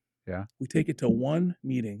meetings. Yeah. We take it to one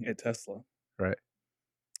meeting at Tesla. Right.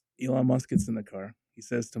 Elon Musk gets in the car. He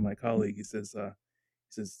says to my colleague, he says,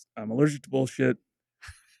 I'm allergic to bullshit.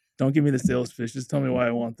 Don't give me the sales pitch. Just tell me why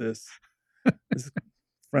I want this. This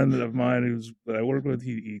friend of mine that I work with,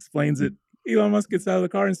 he explains it. Elon Musk gets out of the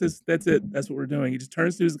car and says, that's it. That's what we're doing. He just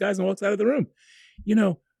turns to his guys and walks out of the room.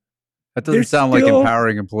 That doesn't sound like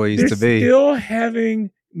empowering employees to be. They're still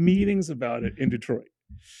having meetings about it in Detroit.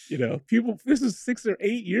 People, this is 6 or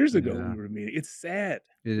 8 years ago we were meeting. It's sad.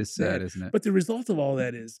 It is sad, isn't it? But the result of all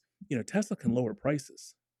that is, Tesla can lower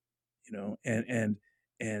prices, and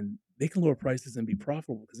they can lower prices and be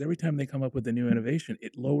profitable, because every time they come up with a new innovation,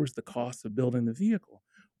 it lowers the cost of building the vehicle.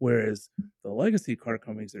 Whereas the legacy car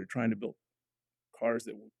companies that are trying to build cars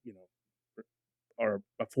that, are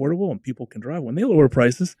affordable and people can drive, when they lower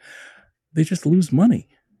prices, they just lose money.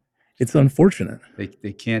 It's unfortunate.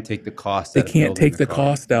 They can't take the cost. They can't take the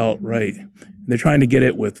cost out, right? They're trying to get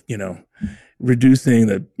it with, reducing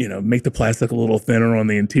the, make the plastic a little thinner on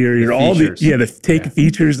the interior.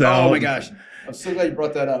 Features out. Oh my gosh, I'm so glad you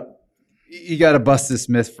brought that up. You got to bust this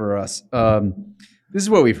myth for us. This is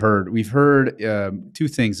what we've heard. We've heard two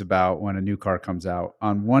things about when a new car comes out.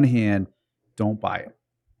 On one hand, don't buy it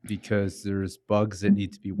because there's bugs that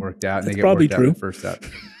need to be worked out, and That's they get probably worked true. out in the first step.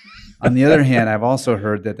 On the other hand, I've also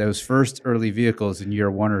heard that those first early vehicles in year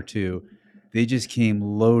 1 or 2, they just came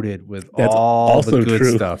loaded with all the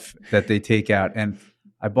good stuff that they take out. And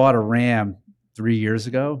I bought a Ram 3 years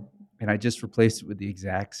ago, and I just replaced it with the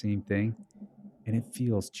exact same thing, and it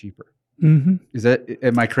feels cheaper. Mm-hmm.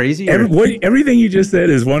 Am I crazy? Everything you just said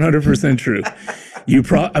is 100% true.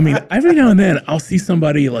 Every now and then I'll see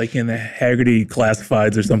somebody like in the Hagerty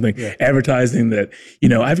classifieds or something advertising that,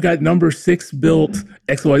 I've got number 6 built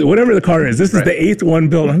XY, whatever the car is. This is the 8th one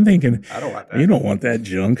built. I'm thinking, I don't want that. You don't want that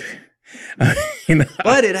junk.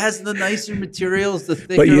 But it has the nicer materials, the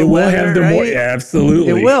thicker but you will leather, have the right? more.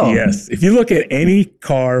 Absolutely, it will. Yes, if you look at any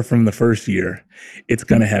car from the first year, it's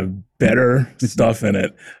going to have better stuff in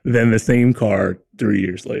it than the same car 3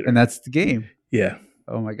 years later. And that's the game. Yeah.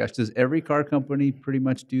 Oh my gosh, does every car company pretty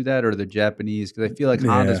much do that, or the Japanese? Because I feel like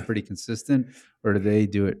Honda's pretty consistent, or do they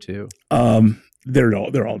do it too? They're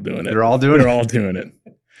all doing it. They're all doing it.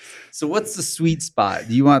 So what's the sweet spot?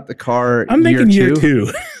 Do you want the car? I'm making year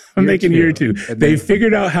 2. I'm making year 2. They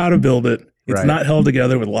figured out how to build it. It's not held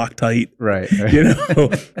together with Loctite. Right.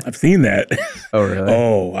 I've seen that. Oh, really?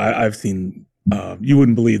 Oh, I've seen. You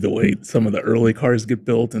wouldn't believe the way some of the early cars get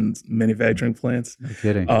built in manufacturing plants. No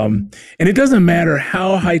kidding. And it doesn't matter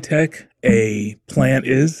how high tech a plant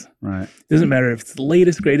is. Right. It doesn't matter if it's the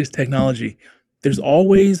latest, greatest technology. There's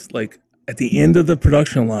always, like, at the end of the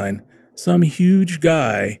production line, some huge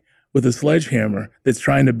guy with a sledgehammer that's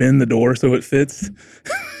trying to bend the door so it fits.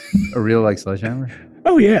 A real sledgehammer?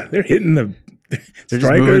 Oh yeah, they're hitting the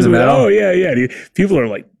strikers. Oh yeah. People are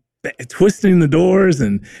like twisting the doors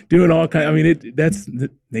and doing all kinds. That's the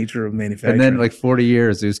nature of manufacturing. And then 40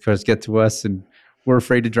 years, these cars get to us, and we're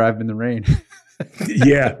afraid to drive them in the rain.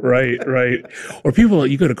 Yeah, right. Or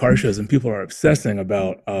you go to car shows and people are obsessing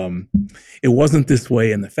about it wasn't this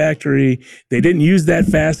way in the factory. They didn't use that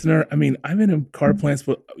fastener. I've been in car plants,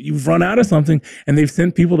 but you've run out of something, and they've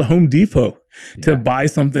sent people to Home Depot to buy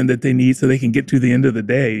something that they need so they can get to the end of the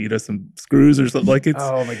day. Some screws or something like it's.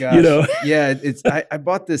 Oh my gosh! Yeah, it's. I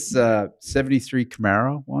bought this '73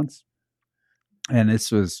 Camaro once, and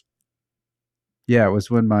this was. Yeah, it was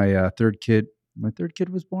when my third kid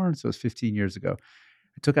was born, so it was 15 years ago.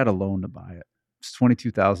 I took out a loan to buy it. It's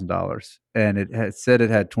 $22,000, and it said it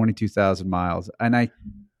had 22,000 miles. And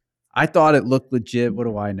I thought it looked legit. What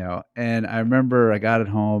do I know? And I remember I got it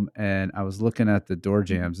home, and I was looking at the door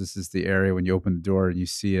jambs. This is the area when you open the door and you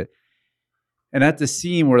see it. And at the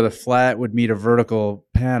seam where the flat would meet a vertical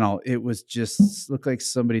panel, it was just looked like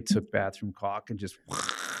somebody took bathroom caulk and just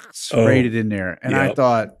sprayed it in there. And I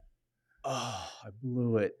thought, oh, I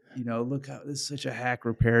blew it. Look how this is such a hack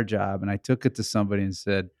repair job. And I took it to somebody and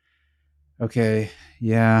said, okay,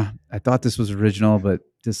 yeah, I thought this was original, but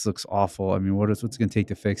this looks awful. What's it going to take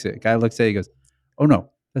to fix it? A guy looks at it, he goes, oh no,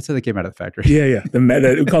 that's how they came out of the factory. Yeah.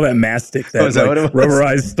 We call that mastic, that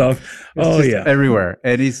rubberized stuff. Everywhere.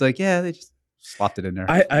 And he's like, yeah, they just slopped it in there.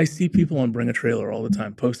 I see people on Bring a Trailer all the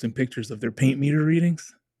time posting pictures of their paint meter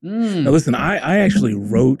readings. Now listen, I actually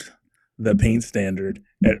wrote the paint standard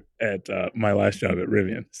at my last job at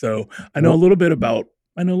Rivian. So I know a little bit about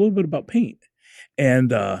paint,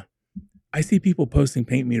 and I see people posting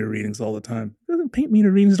paint meter readings all the time. Paint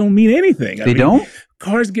meter readings don't mean anything. They don't?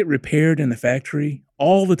 Cars get repaired in the factory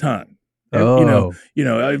all the time. Oh.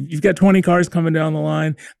 You've got 20 cars coming down the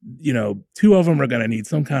line. 2 of them are going to need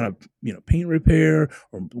some kind of, paint repair,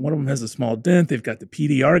 or one of them has a small dent. They've got the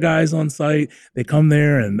PDR guys on site. They come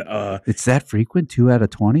there and it's that frequent, 2 out of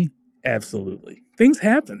 20? Absolutely. Things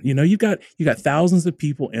happen. You got thousands of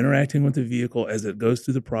people interacting with the vehicle as it goes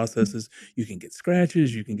through the processes. You can get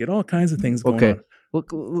scratches. You can get all kinds of things going on.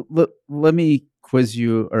 Look, let me quiz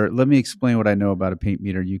you, or let me explain what I know about a paint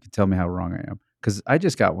meter. You can tell me how wrong I am, because I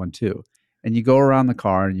just got one too. And you go around the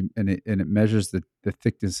car and it measures the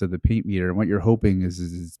thickness of the paint meter. And what you're hoping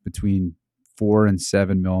is between 4 and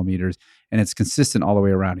 7 millimeters, and it's consistent all the way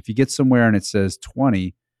around. If you get somewhere and it says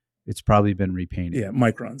 20, it's probably been repainted. Yeah,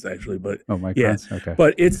 microns actually, but microns. Yeah. Okay,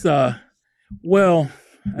 but it's Is that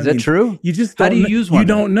true? You just how do you use one? You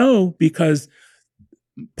don't know, because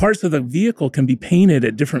parts of the vehicle can be painted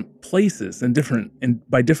at different places and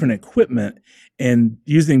by different equipment and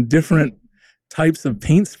using different types of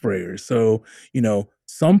paint sprayers. So,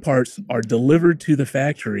 some parts are delivered to the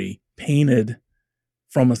factory painted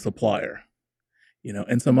from a supplier,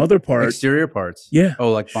 and some other parts. Exterior parts? Yeah.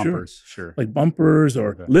 Oh, like bumpers. Sure. Like bumpers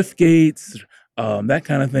or lift gates, that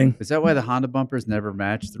kind of thing. Is that why the Honda bumpers never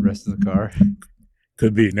match the rest of the car?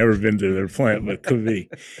 Could be. Never been to their plant, but could be.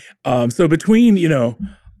 So between,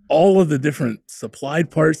 all of the different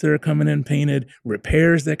supplied parts that are coming in painted,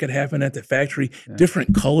 repairs that could happen at the factory,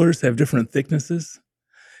 different colors have different thicknesses.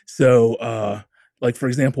 So, like, for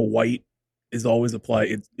example, white is always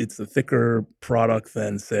applied. It's a thicker product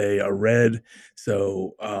than, say, a red.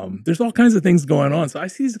 So there's all kinds of things going on. So I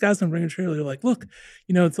see these guys on Bring a Trailer. They're like, look,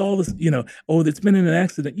 it's all this, it's been in an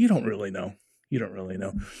accident. You don't really know.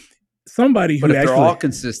 Somebody who but if actually, they're all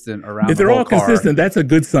consistent around if they're the whole all consistent, car, that's a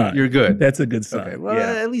good sign. You're good. That's a good sign. Okay. Well,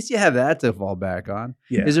 at least you have that to fall back on.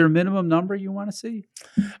 Yeah. Is there a minimum number you want to see?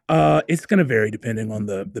 It's going to vary depending on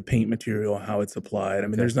the paint material, how it's applied. I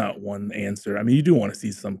mean, there's not one answer. I mean, you do want to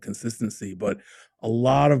see some consistency, but a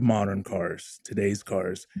lot of modern cars, today's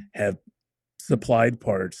cars, have supplied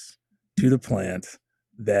parts to the plant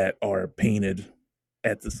that are painted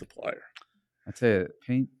at the supplier. I tell you,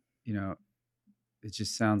 paint, it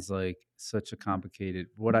just sounds like such a complicated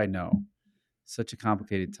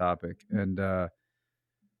topic. And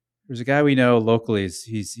there's a guy we know locally.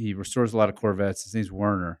 He restores a lot of Corvettes. His name's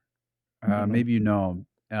Werner. Maybe you know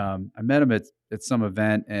him. I met him at some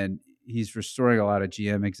event, and he's restoring a lot of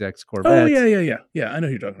GM execs Corvettes. Oh, yeah. I know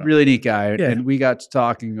who you're talking about. Really neat guy. Yeah. And we got to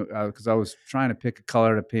talking because I was trying to pick a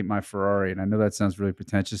color to paint my Ferrari. And I know that sounds really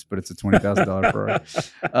pretentious, but it's a $20,000 Ferrari.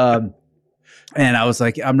 And I was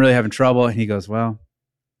like, I'm really having trouble. And he goes, well,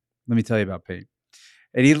 let me tell you about paint.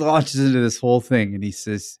 And he launches into this whole thing. And he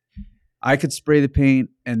says, I could spray the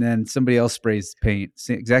paint and then somebody else sprays paint.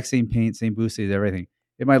 Exact same paint, same boosties, everything.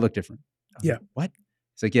 It might look different. Yeah. Like, what?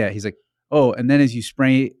 It's like, yeah. He's like, oh, and then as you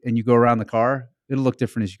spray and you go around the car, it'll look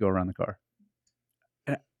different as you go around the car.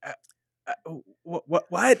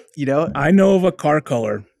 What? I know of a car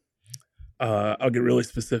color. I'll get really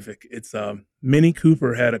specific. It's Mini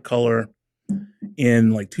Cooper had a color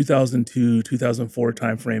in like 2002, 2004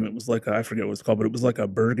 timeframe. It was like, I forget what it was called, but it was like a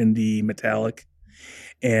burgundy metallic.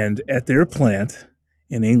 And at their plant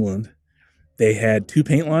in England, they had 2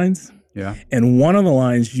 paint lines. Yeah. And one of the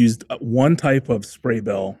lines used one type of spray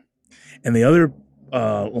bell, and the other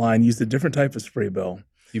line used a different type of spray bell.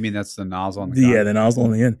 You mean that's the nozzle on the gun? Yeah, the nozzle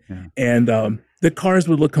on the end. Yeah. And the cars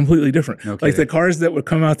would look completely different. Okay. Like the cars that would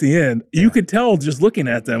come out the end, you could tell just looking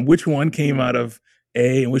at them which one came out of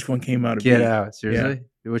A and which one came out of B. Get out. Seriously?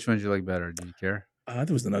 Yeah. Which one do you like better? Do you care? That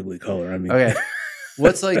was an ugly color. I mean, okay.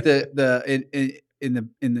 What's like if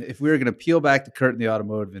we were going to peel back the curtain in the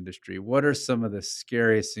automotive industry, what are some of the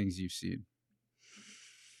scariest things you've seen?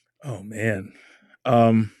 Oh man.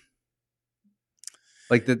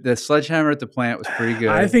 Like the sledgehammer at the plant was pretty good.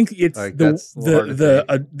 I think it's like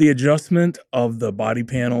the adjustment of the body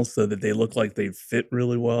panels so that they look like they fit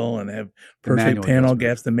really well and have perfect panel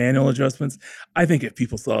gaps, the manual adjustments. I think if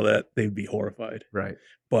people saw that, they'd be horrified. Right.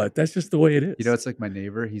 But that's just the way it is. It's like my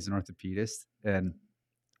neighbor, he's an orthopedist, and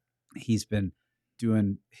he's been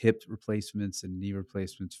doing hip replacements and knee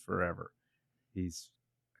replacements forever. I think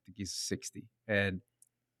he's 60. And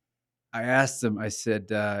I asked him, I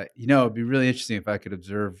said, it'd be really interesting if I could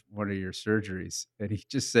observe one of your surgeries. And he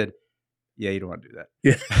just said, yeah, you don't want to do that.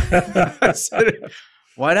 Yeah. I said,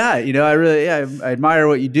 why not? I admire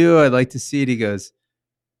what you do. I'd like to see it. He goes,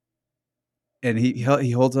 and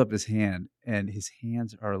he holds up his hand, and his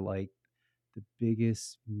hands are like the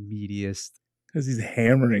biggest, meatiest, because he's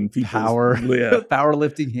hammering people's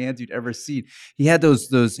powerlifting hands you'd ever seen. He had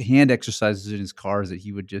those hand exercises in his cars that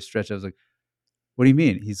he would just stretch. I was like, "What do you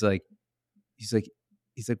mean?" He's like,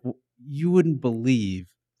 well, you wouldn't believe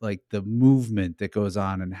like the movement that goes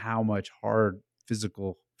on and how much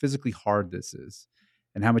physically hard this is,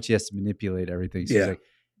 and how much he has to manipulate everything. So he's like,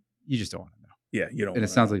 you just don't want to know. Yeah, you don't. And it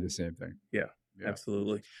sounds like the same thing. Yeah,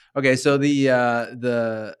 absolutely. Okay, so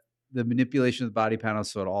the manipulation of the body panel,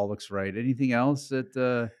 so it all looks right. Anything else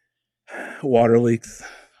that water leaks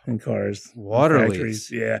in cars, water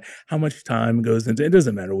leaks? Yeah, how much time goes into it?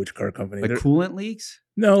 Doesn't matter which car company. Like coolant leaks?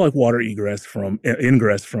 No, like water ingress from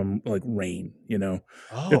like rain.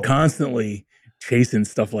 They're constantly chasing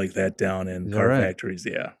stuff like that down in car factories.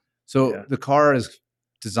 Yeah. So the car is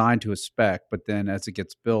designed to a spec, but then as it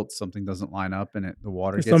gets built, something doesn't line up and the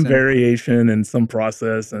water gets some variation and some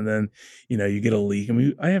process, and then you get a leak. I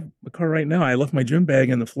mean, I have a car right now. I left my gym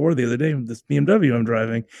bag on the floor the other day, this BMW I'm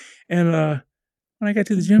driving, and when I got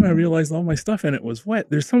to the gym, I realized all my stuff in it was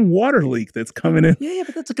wet. There's some water leak that's coming in. Yeah,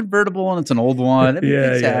 but that's a convertible and it's an old one. I mean,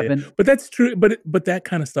 things happen. But that's true. But that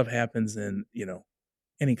kind of stuff happens in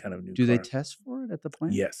any kind of new car. Do they test for it at the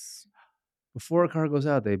plant? Yes. Before a car goes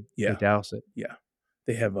out, they douse it. Yeah.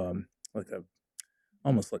 They have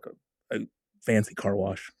almost like a fancy car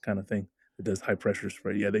wash kind of thing that does high pressure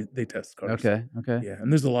spray. Yeah, they test cars. Okay. Yeah,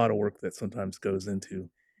 and there's a lot of work that sometimes goes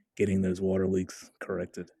into getting those water leaks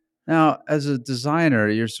corrected. Now, as a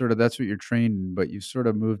designer, that's what you're trained in, but you've sort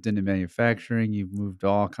of moved into manufacturing. You've moved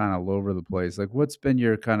all kind of all over the place. Like, what's been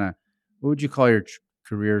your what would you call your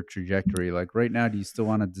career trajectory? Like right now, do you still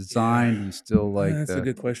want to design? Do you still like that's a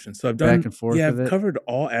good question. So I've done back and forth. I've covered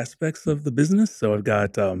all aspects of the business. So I've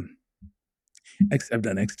got I've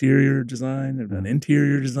done exterior design, I've done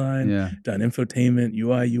interior design, done infotainment,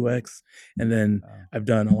 UI, UX, and then I've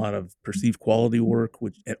done a lot of perceived quality work,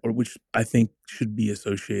 which I think should be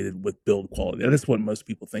associated with build quality. That's what most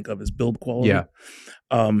people think of as build quality. Yeah.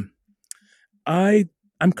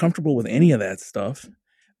 I'm comfortable with any of that stuff.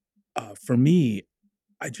 For me,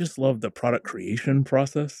 I just love the product creation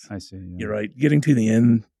process. I see. Yeah. You're right. Getting to the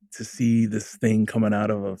end to see this thing coming out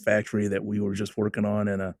of a factory that we were just working on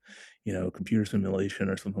in a, computer simulation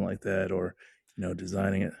or something like that, or,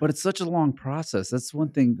 designing it. But it's such a long process. That's one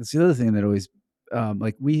thing. That's the other thing that always,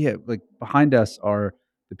 we have, behind us are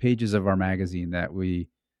the pages of our magazine that we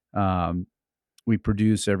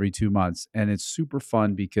produce every 2 months. And it's super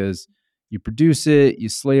fun because you produce it, you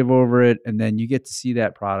slave over it, and then you get to see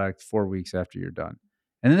that product 4 weeks after you're done.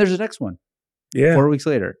 And then there's the next one. Yeah. 4 weeks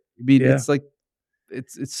later. I mean, it's like,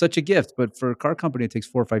 it's such a gift, but for a car company, it takes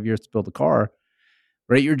 4 or 5 years to build a car,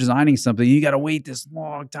 right? You're designing something, you got to wait this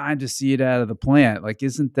long time to see it out of the plant. Like,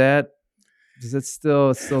 does it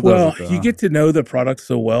still well, you get to know the product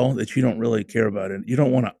so well that you don't really care about it. You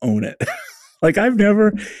don't want to own it. Like I've never,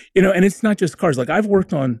 and it's not just cars. Like I've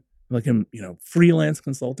worked on freelance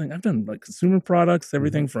consulting. I've done like consumer products,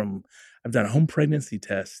 everything from, I've done a home pregnancy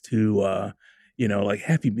test to, like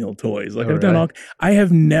Happy Meal toys. Like I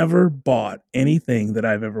have never bought anything that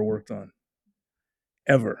I've ever worked on.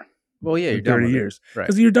 Ever. Well, yeah, you're 30 years.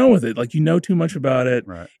 Because you're done with it. Like, too much about it.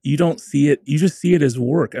 Right. You don't see it. You just see it as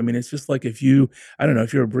work. I mean, it's just like if you're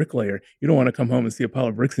a bricklayer, you don't want to come home and see a pile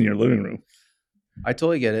of bricks in your living room. I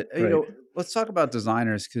totally get it. Right. Let's talk about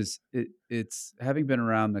designers, because it's having been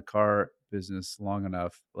around the car business long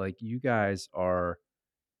enough, like you guys you're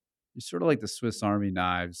sort of like the Swiss Army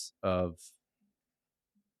knives of,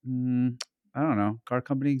 I don't know, car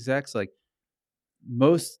company execs. Like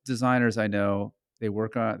most designers I know, they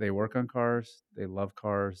work on cars, they love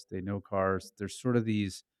cars, they know cars. There's sort of they're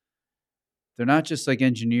not just like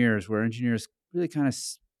engineers, where engineers really kind of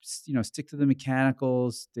stick to the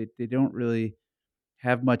mechanicals. They don't really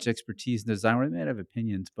have much expertise in design. They might have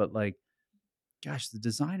opinions, but like, gosh, the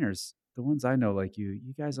designers, the ones I know, like you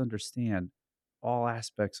guys understand all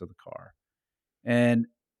aspects of the car. And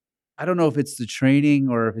I don't know if it's the training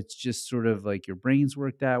or if it's just sort of like your brains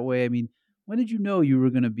work that way. I mean, when did you know you were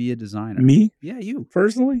going to be a designer? Me? Yeah, you.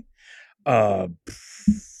 Personally?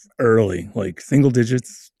 Early, like single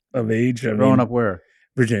digits of age. Growing up where?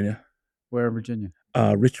 Virginia. Where in Virginia?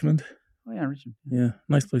 Richmond. Oh, yeah, Richmond. Yeah,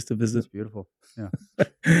 nice place to visit. It's beautiful.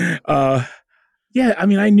 Yeah. Yeah, I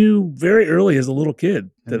mean, I knew very early as a little kid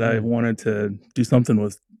that I wanted to do something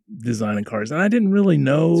with designing cars. And I didn't really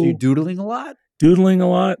know. So you doodling a lot? Doodling a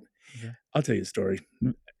lot. Yeah. I'll tell you a story.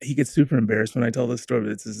 He gets super embarrassed when I tell this story, but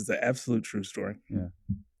this is an absolute true story. Yeah.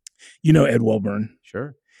 Ed Welburn.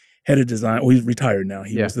 Sure. Head of design. Well, he's retired now.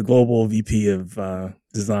 He was the global VP of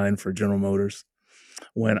design for General Motors.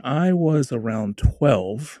 When I was around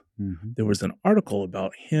 12, there was an article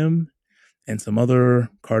about him and some other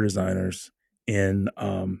car designers in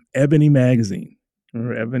Ebony magazine.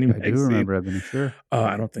 Remember Ebony magazine? I do remember Ebony, sure.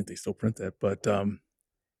 I don't think they still print that, but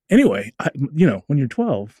anyway, when you're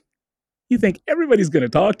 12, you think everybody's going to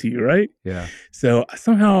talk to you, right? Yeah. So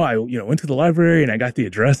somehow I, went to the library and I got the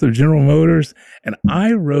address of General Motors, and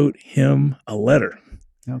I wrote him a letter.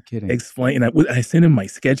 No kidding. Explain. I sent him my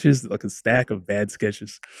sketches, like a stack of bad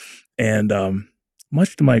sketches, and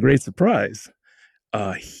much to my great surprise,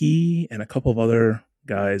 he and a couple of other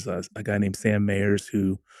guys, a guy named Sam Mayers,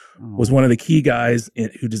 who was one of the key guys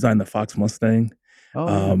who designed the Fox Mustang.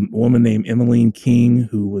 A woman named Emmeline King,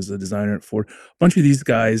 who was a designer at Ford. A bunch of these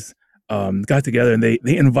guys got together and they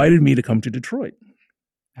invited me to come to Detroit.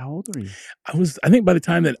 How old are you? I think by the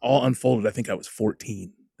time that all unfolded, I think I was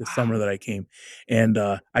 14 the summer that I came. And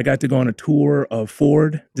I got to go on a tour of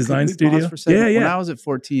Ford Design Studio. Yeah. When I was at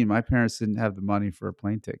 14, my parents didn't have the money for a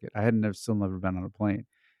plane ticket. I had still never been on a plane.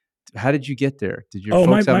 How did you get there? Did your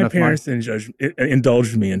folks have enough money? My parents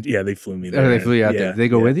indulged me, and they flew me there. Oh, they flew you out there. Did they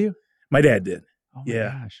go with you? My dad did. Oh my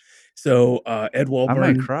gosh. So Ed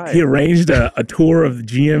Walburn, he arranged a tour of the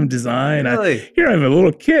GM Design. Really? I'm a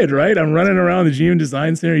little kid, right? I'm running around the GM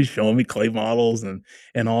Design Center. He's showing me clay models and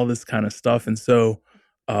all this kind of stuff. And so,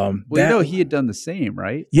 he had done the same,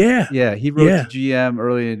 right? Yeah. Yeah. He wrote to GM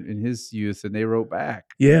early in his youth, and they wrote back.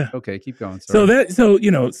 Yeah. Okay, keep going. Sorry.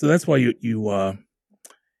 So that's why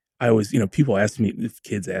I always, people ask me, if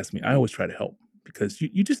kids ask me, I always try to help, because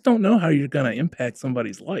you just don't know how you're going to impact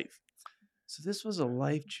somebody's life. So this was a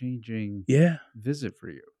life-changing visit for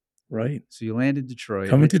you. Right. So you landed in Detroit.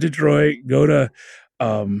 Coming to Detroit, go to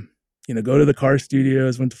the car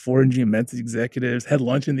studios, went to Ford and GM, met the executives, had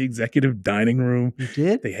lunch in the executive dining room. You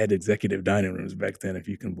did? They had executive dining rooms back then, if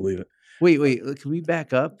you can believe it. Wait, can we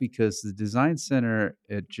back up? Because the design center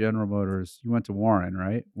at General Motors, you went to Warren,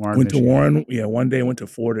 right? Went to Warren. Yeah, one day, went to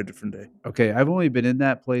Ford a different day. Okay, I've only been in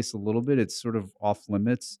that place a little bit. It's sort of off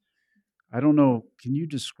limits. I don't know. Can you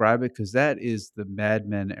describe it? Because that is the Mad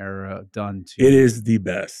Men era done to. It is the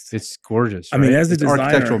best. It's gorgeous. Right? I mean, as a designer,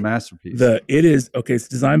 architectural masterpiece. It's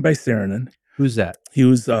designed by Saarinen. Who's that? He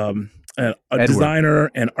was a designer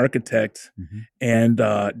and architect, and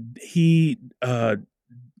he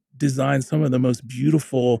designed some of the most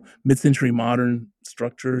beautiful mid-century modern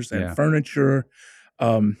structures and furniture.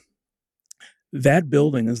 That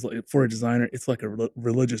building is, like, for a designer, it's like a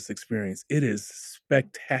religious experience. It is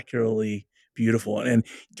spectacularly beautiful. And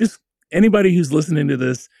just anybody who's listening to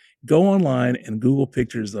this, go online and Google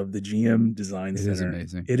pictures of the GM Design Center. It is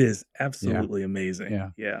amazing. It is absolutely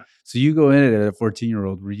amazing. Yeah. So you go in it at a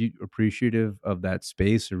 14-year-old. Were you appreciative of that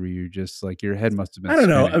space, or were you just like, your head must have been I don't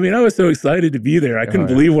know. I mean, I was so excited to be there. I couldn't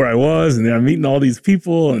believe where I was. And then I'm meeting all these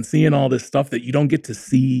people and seeing all this stuff that you don't get to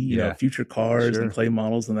see, you know, future cars and clay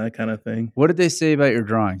models and that kind of thing. What did they say about your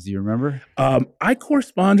drawings? Do you remember? I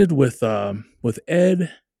corresponded with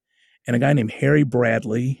Ed and a guy named Harry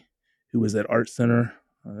Bradley, who was at Art Center.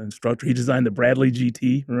 Instructor. He designed the Bradley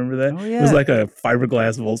GT. Remember that? Oh, yeah. It was like a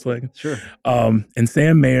fiberglass Volkswagen. Sure. And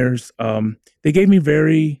Sam Mayers, they gave me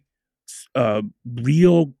very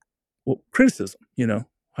real criticism. You know,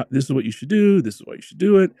 this is what you should do. This is why you should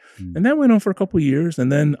do it. And that went on for a couple of years.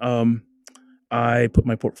 And then I put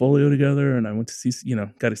my portfolio together, and I went to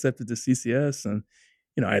got accepted to CCS, and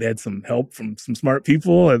I'd had some help from some smart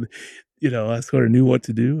people, and I sort of knew what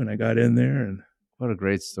to do, and I got in there. And what a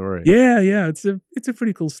great story. Yeah. It's a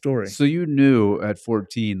pretty cool story. So you knew at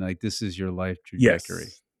 14, like, this is your life trajectory.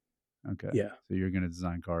 Yes. Okay. Yeah. So you're going to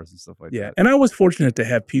design cars and stuff like that. Yeah. And I was fortunate to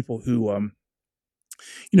have people who,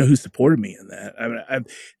 who supported me in that. I mean,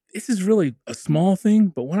 this is really a small thing,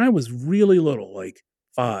 but when I was really little, like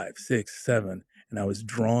 5, 6, 7, and I was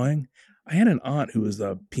drawing, I had an aunt who was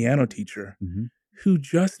a piano teacher who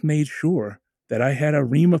just made sure that I had a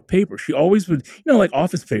ream of paper. She always would, like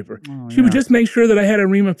office paper. She would just make sure that I had a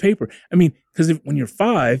ream of paper. I mean, because when you're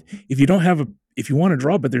 5, if you want to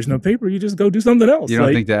draw, but there's no paper, you just go do something else. You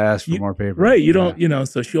don't think to ask for more paper. Right. You don't,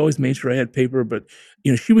 so she always made sure I had paper, but,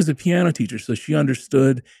 she was a piano teacher, so she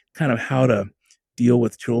understood kind of how to deal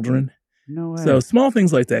with children. No way. So small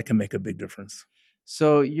things like that can make a big difference.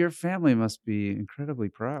 So your family must be incredibly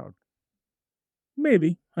proud.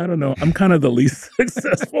 Maybe. I don't know. I'm kind of the least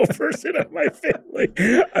successful person in my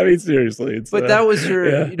family. I mean, seriously. But that was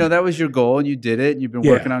your, that was your goal, and you did it, and you've been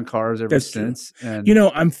working on cars ever since. And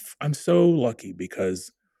I'm so lucky,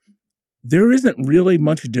 because there isn't really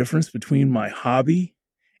much difference between my hobby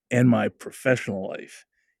and my professional life.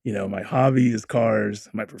 My hobby is cars.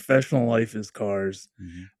 My professional life is cars.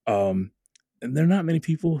 And there are not many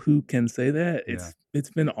people who can say that. It's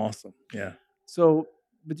been awesome. Yeah. So,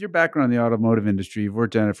 with your background in the automotive industry, you've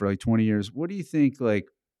worked on it for like 20 years. What do you think, like,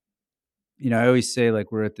 I always say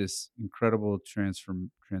like we're at this incredible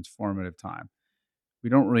transformative time. We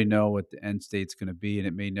don't really know what the end state's going to be, and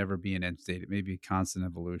it may never be an end state. It may be a constant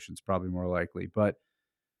evolution. It's probably more likely. But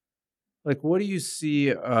like, what do you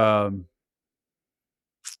see? Like,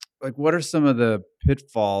 what are some of the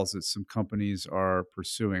pitfalls that some companies are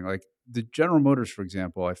pursuing? Like the General Motors, for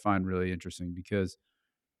example, I find really interesting because,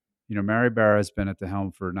 Mary Barra has been at the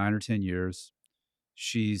helm for 9 or 10 years.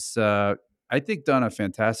 She's, I think, done a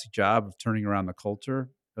fantastic job of turning around the culture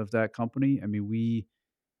of that company. I mean,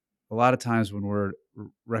 a lot of times when we're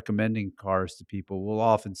recommending cars to people, we'll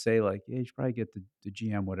often say like, "Yeah, you should probably get the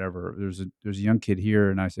GM, whatever." There's a young kid here,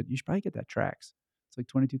 and I said, "You should probably get that Trax. It's like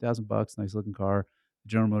 $22,000, nice looking car. The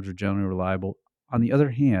General Motors are generally reliable." On the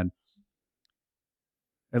other hand,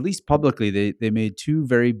 at least publicly, they made 2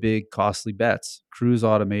 very big, costly bets: cruise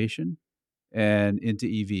automation and into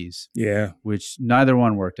EVs. Yeah, which neither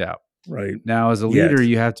one worked out. Right now, as a leader,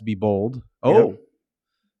 you have to be bold. Oh.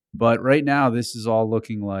 But right now, this is all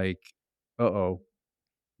looking like,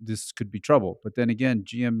 this could be trouble. But then again,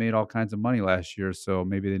 GM made all kinds of money last year, so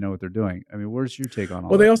maybe they know what they're doing. I mean, where's your take on all that?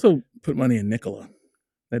 Well, they also put money in Nikola.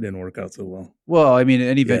 That didn't work out so well. Well, I mean,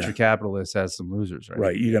 any venture capitalist has some losers, right?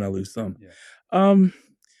 Right, you're going to lose some. Yeah.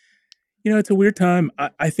 It's a weird time.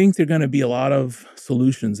 I think there are going to be a lot of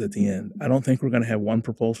solutions at the end. I don't think we're going to have one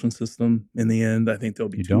propulsion system in the end. I think there'll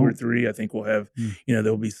be 2 or 3. I think we'll have,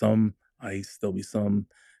 there'll be some ICE, there'll be some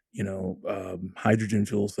hydrogen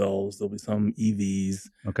fuel cells. There'll be some EVs.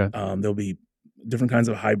 Okay. There'll be different kinds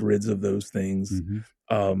of hybrids of those things.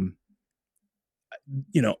 Mm-hmm.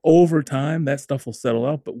 Over time, that stuff will settle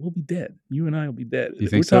out, but we'll be dead. You and I will be dead.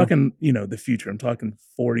 We're talking, the future. I'm talking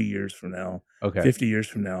 40 years from now, 50 years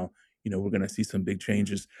from now, we're going to see some big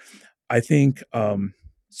changes. I think.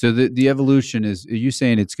 So the evolution are you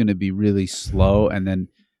saying it's going to be really slow, and then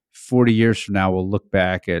 40 years from now, we'll look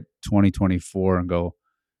back at 2024 and go,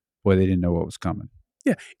 boy, they didn't know what was coming.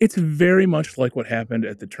 Yeah, it's very much like what happened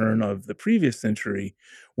at the turn of the previous century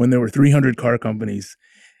when there were 300 car companies.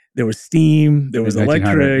 There was steam, there was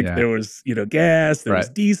electric, there was, gas, there was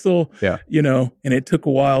diesel, and it took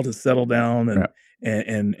a while to settle down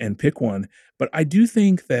and pick one. But I do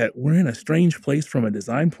think that we're in a strange place from a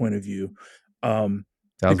design point of view.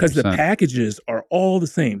 Because the packages are all the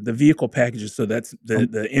same, the vehicle packages. So that's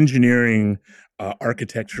the engineering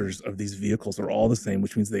architectures of these vehicles are all the same,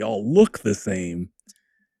 which means they all look the same.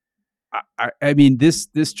 I mean,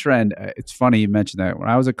 this trend, it's funny you mentioned that. When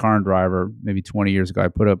I was a car and driver, maybe 20 years ago, I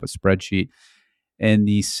put up a spreadsheet, and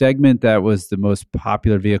the segment that was the most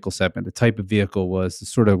popular vehicle segment, the type of vehicle, was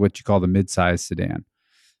sort of what you call the mid-size sedan.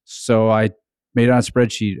 So I made it on a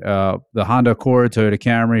spreadsheet, the Honda Accord, Toyota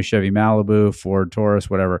Camry, Chevy Malibu, Ford Taurus,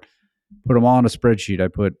 whatever. Put them all on a spreadsheet. I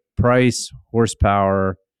put price,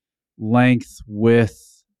 horsepower, length, width,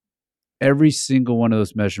 every single one of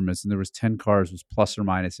those measurements, and there was 10 cars, was plus or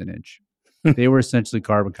minus an inch. They were essentially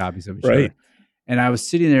carbon copies of each other. And I was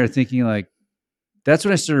sitting there thinking, like, that's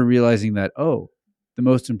when I started realizing that, the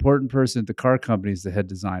most important person at the car company is the head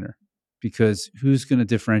designer, because who's going to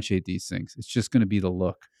differentiate these things? It's just going to be the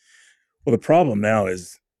look. Well, the problem now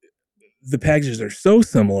is the packages are so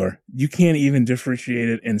similar, you can't even differentiate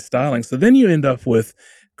it in styling. So then you end up with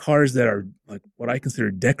cars that are like what I consider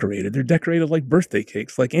decorated. They're decorated like birthday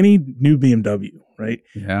cakes, like any new BMW, right?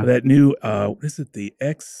 Yeah. That new, what is it? The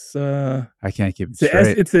X? I can't keep it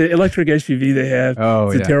straight. It's the electric SUV they have.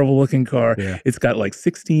 It's a terrible looking car. Yeah. It's got like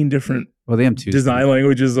 16 different design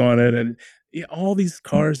languages on it. And all these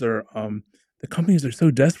cars are, the companies are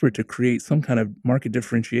so desperate to create some kind of market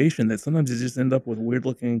differentiation that sometimes they just end up with weird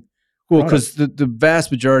looking. Well, because the vast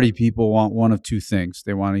majority of people want one of 2 things.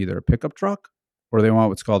 They want either a pickup truck or they want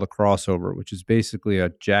what's called a crossover, which is basically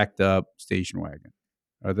a jacked up station wagon.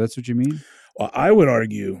 That's what you mean? Well, I would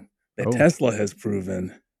argue that Tesla has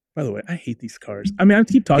proven. By the way, I hate these cars. I mean, I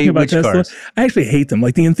keep talking about Tesla. Cars? I actually hate them.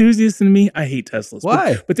 Like the enthusiast in me, I hate Teslas.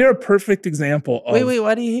 Why? But they're a perfect example of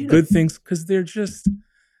why do you hate good things? Because they're just,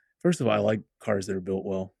 first of all, I like cars that are built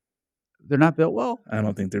well. They're not built well? I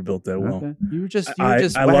don't think they're built that well. Okay. You were just I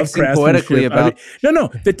love poetically about...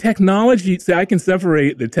 No, the technology. See, I can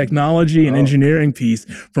separate the technology and engineering piece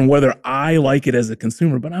from whether I like it as a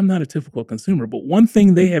consumer, but I'm not a typical consumer. But one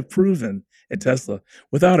thing they have proven at Tesla,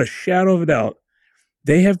 without a shadow of a doubt,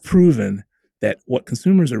 they have proven that what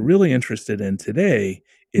consumers are really interested in today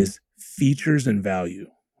is features and value,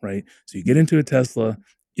 right? So you get into a Tesla,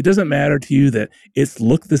 it doesn't matter to you that it's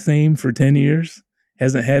looked the same for 10 years.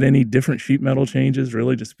 Hasn't had any different sheet metal changes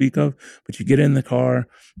really to speak of, but you get in the car,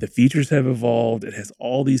 the features have evolved. It has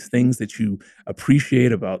all these things that you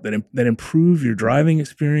appreciate about that improve your driving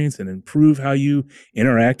experience and improve how you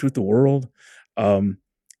interact with the world. And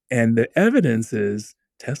And the evidence is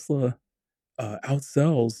Tesla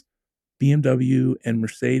outsells BMW and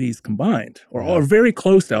Mercedes combined, or very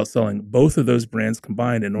close to outselling both of those brands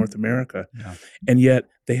combined in North America. Yeah. And yet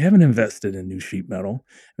they haven't invested in new sheet metal.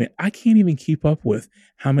 I mean, I can't even keep up with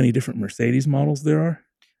how many different Mercedes models there are.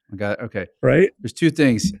 Okay. Right? There's two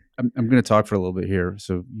things. I'm going to talk for a little bit here,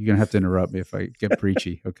 so you're going to have to interrupt me if I get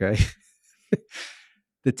preachy, okay?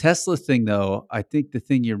 The Tesla thing, though, I think the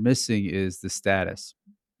thing you're missing is the status,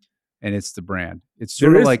 and it's the brand. It's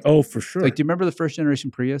sort of like, oh, for sure. Like, do you remember the first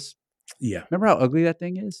generation Prius? Yeah. Remember how ugly that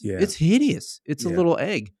thing is? Yeah. It's hideous. It's a little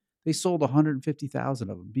egg. They sold 150,000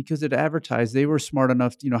 of them because it advertised. They were smart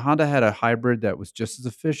enough. Honda had a hybrid that was just as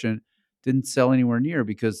efficient, didn't sell anywhere near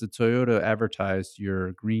because the Toyota advertised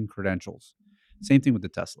your green credentials. Same thing with the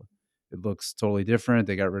Tesla. It looks totally different.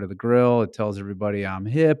 They got rid of the grill. It tells everybody I'm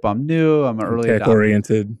hip, I'm new, I'm early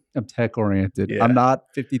tech-oriented. I'm tech-oriented. Yeah. I'm not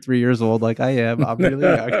 53 years old like I am. I'm really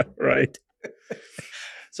young. Right.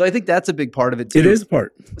 So I think that's a big part of it too. It is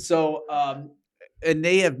part. So, and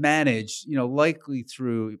they have managed, likely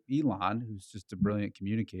through Elon, who's just a brilliant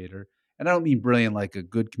communicator. And I don't mean brilliant like a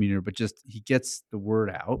good communicator, but just he gets the word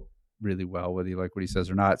out really well, whether you like what he says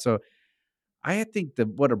or not. So I think that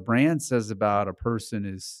what a brand says about a person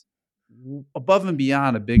is above and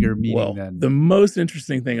beyond a bigger meaning than the most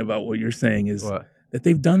interesting thing about what you're saying is that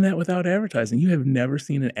they've done that without advertising. You have never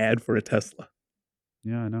seen an ad for a Tesla.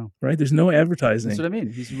 Yeah, I know. Right? There's no advertising. That's what I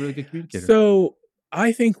mean. He's a really good communicator. So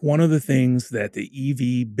I think one of the things that the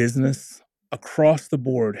EV business across the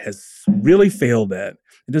board has really failed at,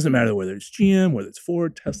 it doesn't matter whether it's GM, whether it's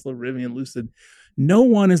Ford, Tesla, Rivian, Lucid, no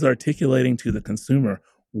one is articulating to the consumer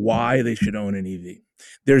why they should own an EV.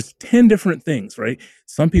 There's 10 different things, right?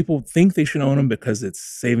 Some people think they should own them because it's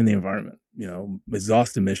saving the environment,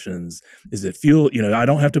 exhaust emissions. Is it fuel? I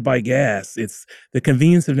don't have to buy gas. It's the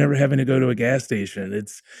convenience of never having to go to a gas station.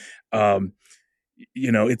 It's,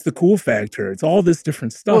 it's the cool factor. It's all this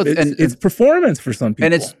different stuff. Well, it's performance for some people.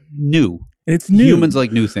 And it's new. And it's new. Humans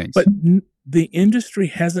like new things. But the industry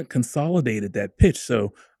hasn't consolidated that pitch.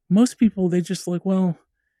 So most people, they just like, well,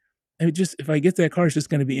 if I get that car, it's just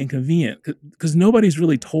going to be inconvenient because nobody's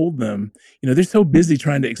really told them. They're so busy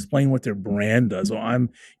trying to explain what their brand does. Well, I'm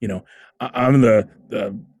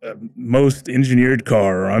the most engineered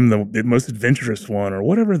car, or I'm the most adventurous one, or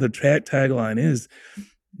whatever the tagline is.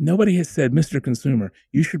 Nobody has said, Mr. Consumer,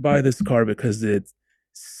 you should buy this car because it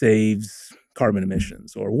saves carbon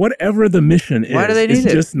emissions, or whatever the mission is. Why do they need it?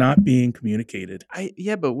 It's just not being communicated.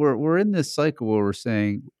 But we're in this cycle where we're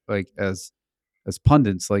saying, like, as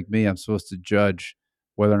pundits like me, I'm supposed to judge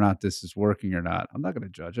whether or not this is working or not. I'm not going to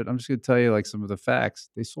judge it. I'm just going to tell you like some of the facts.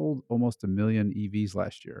 They sold almost 1 million EVs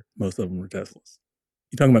last year. Most of them were Teslas.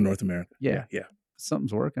 You're talking about North America. Yeah. Yeah.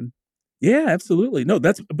 Something's working. Yeah, absolutely. No,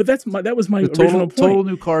 that was my original point. Total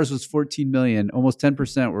new cars was 14 million. Almost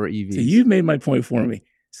 10% were EVs. So you've made my point for me.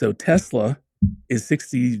 So Tesla is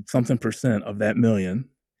 60-something% of that million.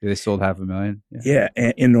 They sold 500,000. Yeah,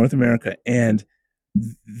 in North America. And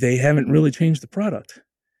they haven't really changed the product.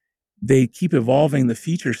 They keep evolving the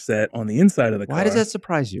feature set on the inside of the car. Why does that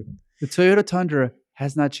surprise you? The Toyota Tundra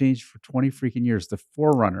has not changed for 20 freaking years. The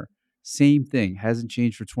 4Runner, same thing, hasn't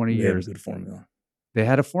changed for 20 years. They had a good formula. They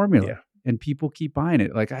had a formula. Yeah. And people keep buying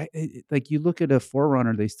it. Like you look at a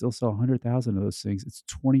 4Runner, they still sell 100,000 of those things. It's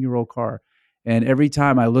a 20-year-old car. And every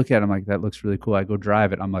time I look at it, I'm like, that looks really cool. I go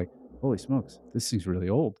drive it. I'm like, holy smokes, this thing's really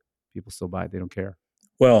old. People still buy it. They don't care.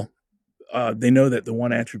 Well, they know that the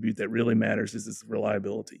one attribute that really matters is its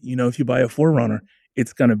reliability. If you buy a 4Runner,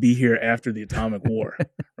 it's going to be here after the atomic war,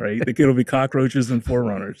 right? It'll be cockroaches and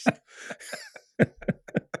 4Runners.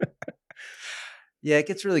 Yeah, it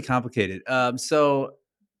gets really complicated. So,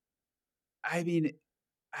 I mean,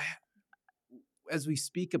 as we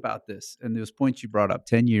speak about this, and those points you brought up,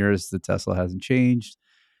 10 years, the Tesla hasn't changed.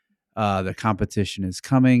 The competition is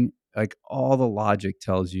coming. Like, all the logic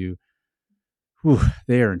tells you,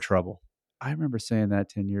 they are in trouble. I remember saying that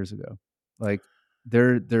 10 years ago. Like,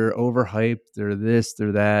 they're overhyped. They're this,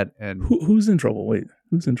 they're that. And who's in trouble? Wait,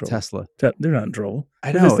 who's in trouble? Tesla. They're not in trouble.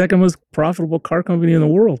 I know. They're the second most profitable car company in the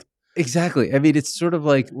world. Exactly. I mean, it's sort of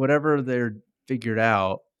like whatever they're figured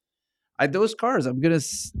out. Those cars, I'm gonna,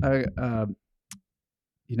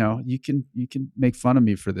 you can make fun of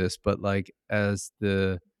me for this, but like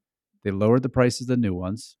they lowered the prices of the new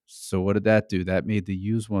ones. So what did that do? That made the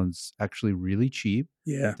used ones actually really cheap.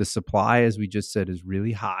 Yeah. The supply, as we just said, is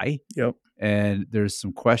really high. Yep. And there's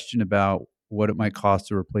some question about what it might cost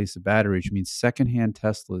to replace a battery, which means secondhand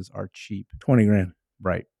Teslas are cheap. $20,000.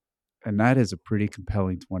 Right. And that is a pretty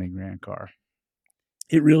compelling $20,000 car.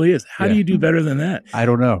 It really is. How do you do better than that? I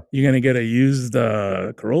don't know. You're going to get a used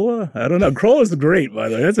Corolla? I don't know. Corolla's great, by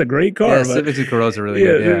the way. That's a great car. Yeah, Civics and Corollas are really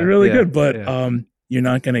good. Yeah, really good. But you're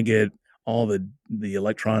not going to get all the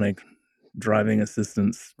electronic driving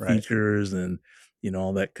assistance features and,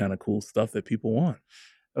 all that kind of cool stuff that people want.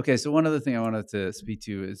 Okay, so one other thing I wanted to speak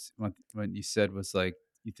to is when you said was like,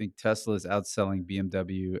 you think Tesla is outselling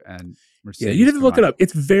BMW and Mercedes. Yeah, you didn't look it up.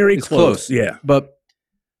 It's very close. Yeah.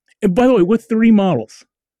 And by the way, with 3 models.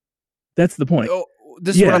 That's the point. Oh,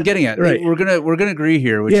 this is what I'm getting at. Right. We're gonna agree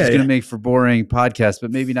here, which is gonna make for boring podcasts,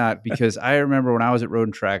 but maybe not, because I remember when I was at Road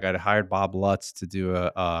and Track, I'd hired Bob Lutz to do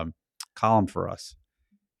a column for us.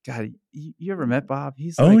 God, you ever met Bob?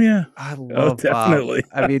 He's I love definitely.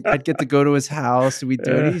 Bob. I mean, I'd get to go to his house and we'd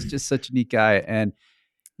do it. He's just such a neat guy. And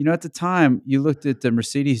at the time, you looked at the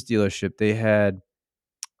Mercedes dealership, they had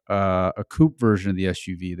a coupe version of the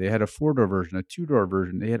SUV. They had a 4-door version, a 2-door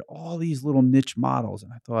version. They had all these little niche models.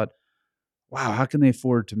 And I thought, wow, how can they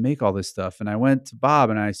afford to make all this stuff? And I went to Bob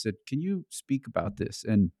and I said, can you speak about this?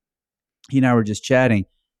 And he and I were just chatting.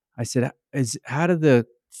 I said, how do the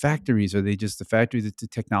factories, are they just the factory that the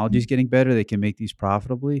technology is getting better? They can make these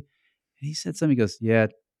profitably? And he said something, he goes, yeah,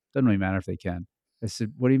 it doesn't really matter if they can. I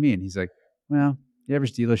said, what do you mean? He's like, well, the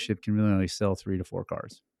average dealership can really only sell 3 to 4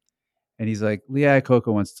 cars. And he's like, Lee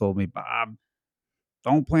Iacocca once told me, Bob,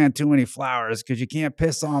 don't plant too many flowers because you can't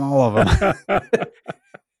piss on all of them.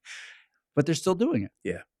 But they're still doing it.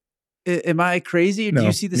 Yeah. Am I crazy? Do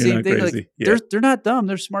you see the same thing? Crazy. Like, they're not dumb.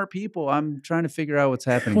 They're smart people. I'm trying to figure out what's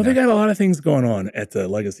happening. Well, they got a lot of things going on at the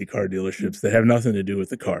legacy car dealerships that have nothing to do with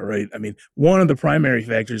the car, right? I mean, one of the primary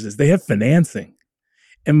factors is they have financing.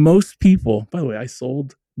 And most people, by the way, I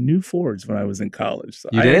sold new Fords when I was in college. So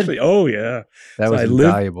you did? Actually, oh, yeah. That was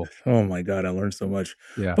invaluable. Oh, my God. I learned so much.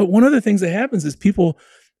 Yeah. But one of the things that happens is people,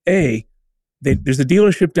 there's a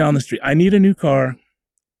dealership down the street. I need a new car.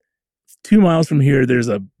 2 miles from here, there's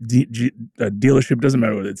a dealership. Doesn't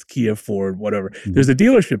matter whether it's Kia, Ford, whatever. Mm-hmm. There's a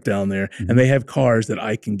dealership down there, and they have cars that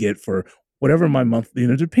I can get for whatever my monthly.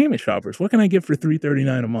 They're payment shoppers. What can I get for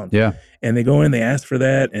 $339 a month? Yeah. And they go in, they ask for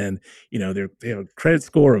that, and they have a credit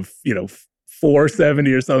score of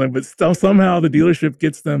 470 or something. But somehow the dealership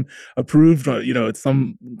gets them approved. At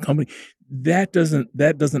some company. That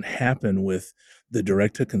doesn't happen with the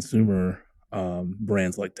direct to consumer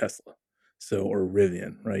brands like Tesla. Or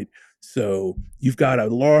Rivian, right? So you've got a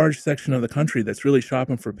large section of the country that's really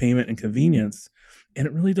shopping for payment and convenience, and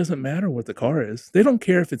it really doesn't matter what the car is. They don't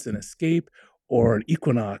care if it's an Escape or an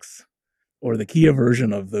Equinox or the Kia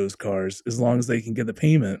version of those cars, as long as they can get the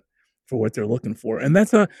payment for what they're looking for. And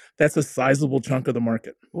that's a sizable chunk of the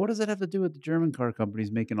market. What does that have to do with the German car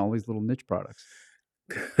companies making all these little niche products?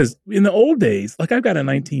 Because in the old days, like I've got a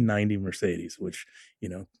 1990 Mercedes, which,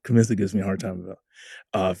 Commissa gives me a hard time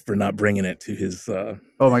about for not bringing it to his. Oh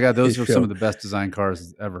my God, those are some of the best design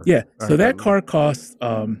cars ever. Yeah, so that car cost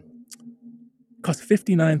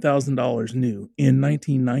 $59,000 new in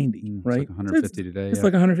 1990, right? It's like 150 today. It's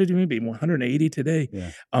like 150, maybe 180 today.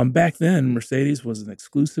 Yeah. Back then, Mercedes was an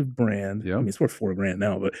exclusive brand. Yep. I mean, it's worth $4,000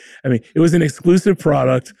 now, but I mean, it was an exclusive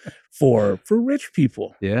product for rich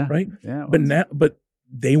people. Yeah. Right. Yeah. But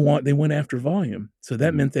they went after volume, so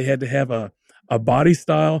that meant they had to have a body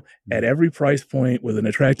style at every price point with an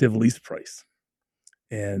attractive lease price.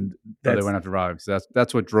 And they went after volume. So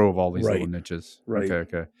that's what drove all these little niches. Right.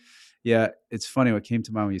 Okay. Yeah, it's funny. What came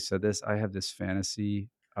to mind when you said this, I have this fantasy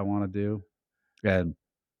I want to do. And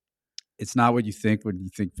it's not what you think when you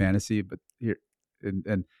think fantasy, but here,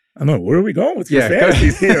 and I know, where are we going with your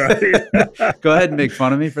fantasies here? Go ahead and make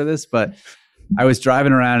fun of me for this, but I was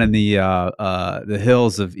driving around in the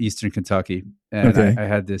hills of Eastern Kentucky, and I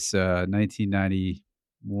had this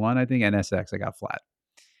 1991, I think, NSX. I got flat.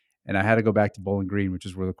 And I had to go back to Bowling Green, which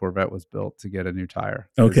is where the Corvette was built, to get a new tire.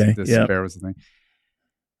 This spare was the thing.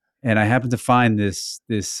 And I happened to find this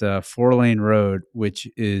 4-lane road, which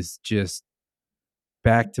is just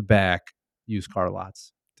back-to-back used car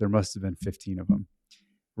lots. There must have been 15 of them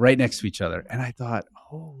right next to each other. And I thought,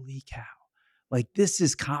 holy cow. Like, this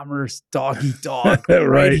is commerce dog-eat-dog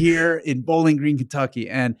right here in Bowling Green, Kentucky.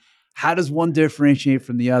 And how does one differentiate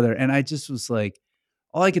from the other? And I just was like,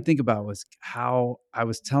 all I could think about was how I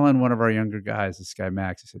was telling one of our younger guys, this guy,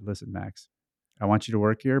 Max, I said, listen, Max, I want you to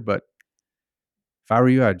work here, but if I were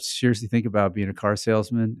you, I'd seriously think about being a car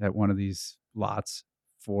salesman at one of these lots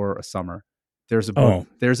for a summer. There's a book.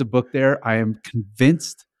 There's a book there. I am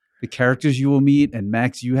convinced the characters you will meet, and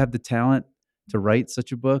Max, you have the talent to write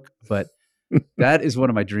such a book, but That is one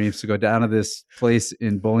of my dreams, to go down to this place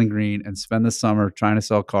in Bowling Green and spend the summer trying to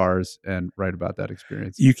sell cars and write about that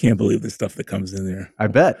experience. You can't believe the stuff that comes in there. I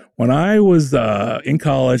bet. When I was in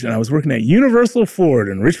college and I was working at Universal Ford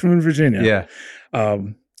in Richmond, Virginia, a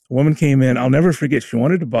woman came in. I'll never forget. She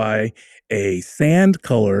wanted to buy a sand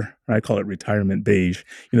color, I call it retirement beige,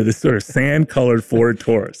 this sort of sand colored Ford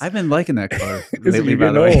Taurus. I've been liking that color lately,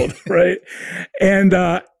 by the way. Old, right?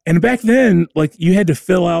 And back then, like, you had to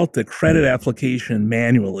fill out the credit application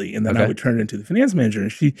manually, and then I would turn it into the finance manager.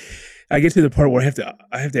 And I get to the part where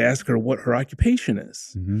I have to ask her what her occupation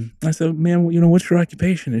is. Mm-hmm. I said, "Man, what's your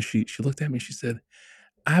occupation?" And she looked at me. She said,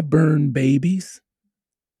 "I burn babies."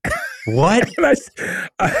 What? And I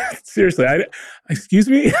seriously, excuse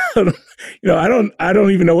me, I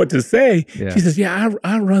don't even know what to say. Yeah. She says, "Yeah,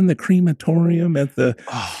 I run the crematorium at the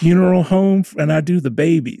funeral home, and I do the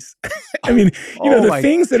babies." I mean, the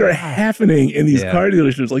things that are happening in these car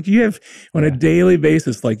dealerships, like, you have on a daily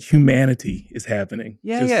basis, like, humanity is happening.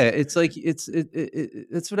 Yeah, it's like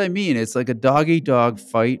that's what I mean. It's like a dog-eat-dog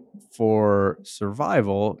fight for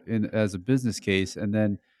survival as a business case, and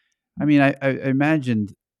then, I mean, I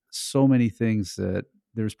imagined so many things that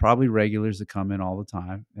there's probably regulars that come in all the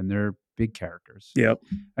time, and they're big characters. Yep.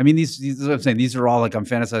 I mean, these is what I'm saying. These are all, like, I'm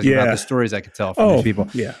fantasizing about the stories I could tell from these people.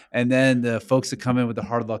 Yeah. And then the folks that come in with the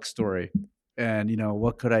hard luck story, and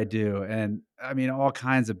what could I do? And I mean, all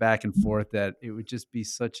kinds of back and forth, that it would just be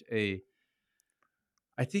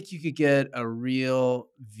I think you could get a real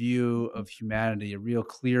view of humanity, a real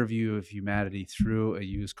clear view of humanity through a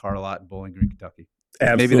used car lot in Bowling Green, Kentucky.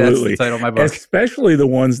 Absolutely. Maybe that's the title of my book. Especially the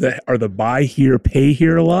ones that are the buy here, pay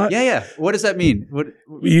here a lot. Yeah. What does that mean?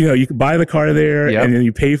 You can buy the car there, and then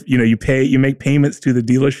you pay, you make payments to the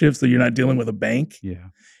dealership, so you're not dealing with a bank. Yeah.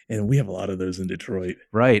 And we have a lot of those in Detroit.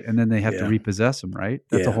 Right. And then they have to repossess them, right?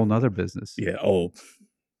 That's a whole nother business. Yeah. Oh,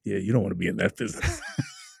 yeah. You don't want to be in that business.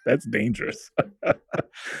 That's dangerous.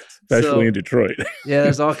 Especially in Detroit. Yeah,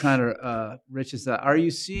 there's all kind of riches. Are you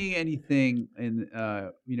seeing anything in, I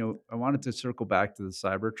wanted to circle back to the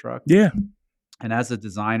Cybertruck. Yeah. And as a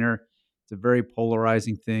designer, it's a very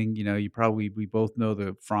polarizing thing. We both know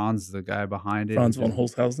the Franz, the guy behind it. Franz von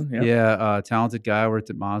Holzhausen. Yeah. Yeah. Talented guy, worked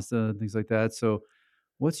at Mazda and things like that. So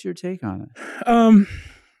what's your take on it?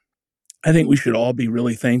 I think we should all be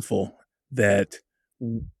really thankful that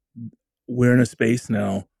we're in a space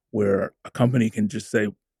now where a company can just say,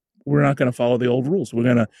 we're not going to follow the old rules. We're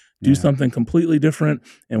going to do something completely different,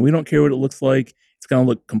 and we don't care what it looks like. It's going to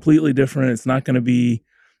look completely different. It's not going to be,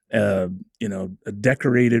 a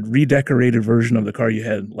redecorated version of the car you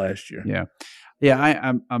had last year. Yeah.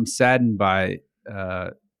 I'm saddened by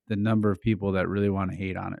the number of people that really want to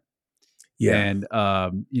hate on it. Yeah. And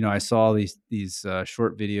I saw these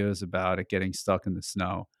short videos about it getting stuck in the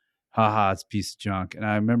snow. It's a piece of junk. And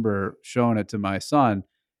I remember showing it to my son,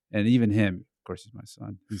 and even him, of course, he's my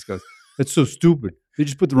son. He goes, "That's so stupid. They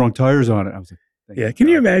just put the wrong tires on it." I was like, can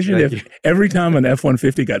you imagine if every time an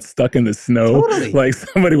F-150 got stuck in the snow, like,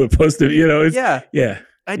 somebody would post it,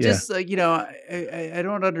 I just, I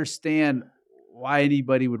don't understand why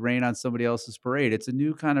anybody would rain on somebody else's parade. It's a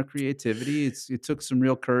new kind of creativity. It took some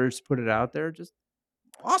real courage to put it out there. Just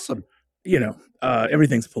awesome.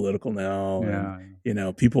 Everything's political now. Yeah.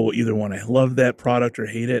 And, people either want to love that product or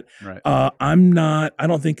hate it. Right. I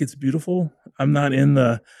don't think it's beautiful. I'm not in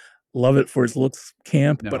the love it for its looks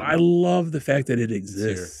camp, but I love the fact that it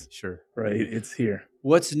exists. Sure. Right. It's here.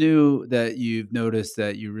 What's new that you've noticed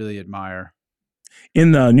that you really admire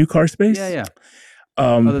in the new car space? Yeah.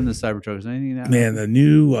 Other than the Cybertruck, is there anything now? Man, the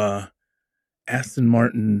new Aston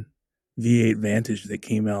Martin V8 Vantage that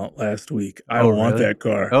came out last week. I want that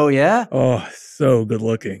car. Oh, yeah? Oh, so good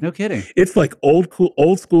looking. No kidding. It's like old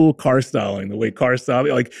school car styling, the way car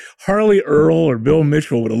styling, like Harley Earl or Bill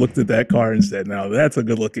Mitchell would have looked at that car and said, "Now that's a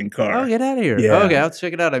good looking car." Oh, get out of here. Yeah. Okay, I'll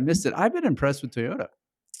check it out. I missed it. I've been impressed with Toyota.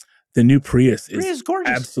 The new Prius is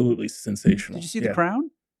gorgeous. Absolutely sensational. Did you see the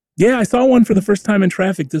Crown? Yeah, I saw one for the first time in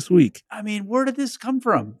traffic this week. I mean, where did this come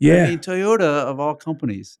from? Yeah. I mean, Toyota of all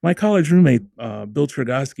companies. My college roommate, Bill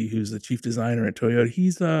Tregoski, who's the chief designer at Toyota,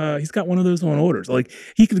 he's got one of those on orders. Like,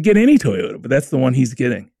 he could get any Toyota, but that's the one he's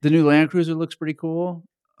getting. The new Land Cruiser looks pretty cool.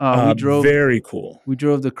 Very cool. We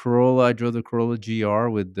drove the Corolla. I drove the Corolla GR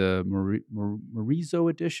with the Morizo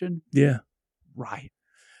edition. Yeah. Right.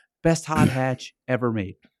 Best hot hatch ever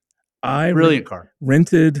made. Brilliant car.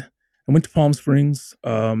 I went to Palm Springs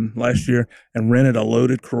last year and rented a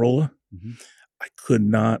loaded Corolla. Mm-hmm. I could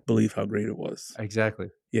not believe how great it was. Exactly.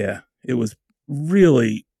 Yeah. It was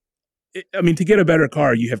really, to get a better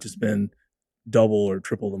car, you have to spend double or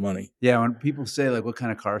triple the money. Yeah. When people say, like, what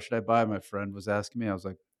kind of car should I buy? My friend was asking me. I was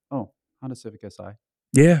like, Honda Civic Si.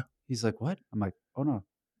 Yeah. He's like, what? I'm like, oh no,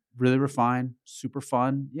 really refined, super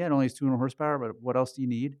fun. Yeah, it only has 200 horsepower, but what else do you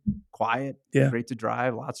need? Quiet, great to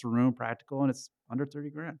drive, lots of room, practical, and it's under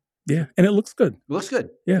 30 grand. Yeah, and it looks good. It looks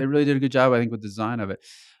good. Yeah. They really did a good job, I think, with the design of it.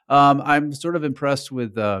 I'm sort of impressed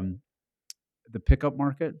with the pickup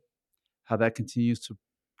market, how that continues to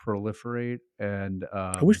proliferate. And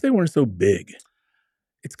I wish they weren't so big.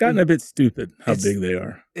 It's gotten a bit stupid how big they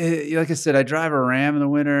are. Like I said, I drive a Ram in the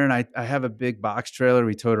winter, and I have a big box trailer.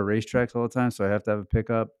 We tow to racetracks all the time, so I have to have a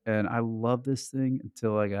pickup. And I love this thing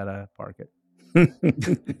until I got to park it.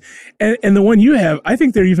 and the one you have, I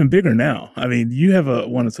think they're even bigger now. I mean, you have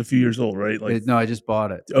one that's a few years old, right? Like, no, I just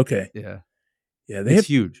bought it. Okay. Yeah. It's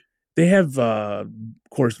huge. They have, of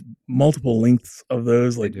course, multiple lengths of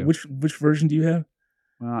those. Like, which version do you have?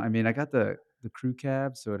 Well, I mean, I got the crew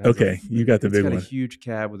cab, so it has you got the big one. It's got a huge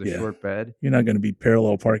cab with a short bed. You're not going to be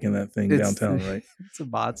parallel parking that thing downtown, right? It's a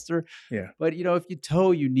monster. Yeah. But, if you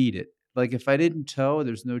tow, you need it. Like, if I didn't tow,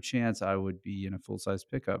 there's no chance I would be in a full-size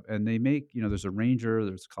pickup. And they make, there's a Ranger,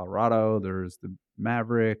 there's Colorado, there's the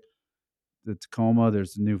Maverick, the Tacoma,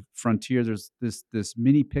 there's the new Frontier. There's this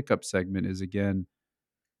mini pickup segment is, again,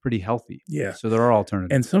 pretty healthy. Yeah. So there are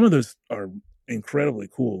alternatives. And some of those are incredibly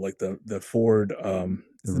cool, like the Ford,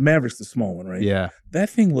 the Maverick's the small one, right? Yeah. That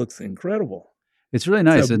thing looks incredible. It's really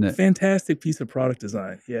nice, isn't it? Fantastic piece of product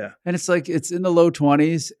design. Yeah. And it's like, it's in the low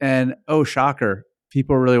 20s, and shocker,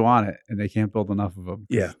 people really want it, and they can't build enough of them.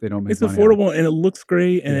 Yeah. They don't make It's money affordable, and it looks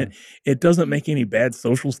great, and it doesn't make any bad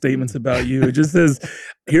social statements about you. It just says,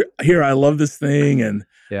 here, I love this thing, and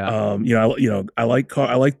I like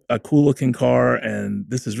a cool looking car, and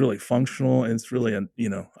this is really functional, and it's really a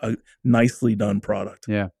icely done product.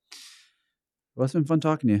 Yeah. Well, it's been fun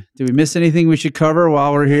talking to you. Did we miss anything we should cover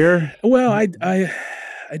while we're here? Well, I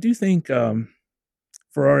do think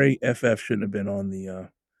Ferrari FF shouldn't have been on the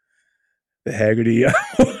Haggerty. All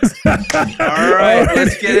right,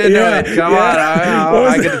 let's get into it. Come on,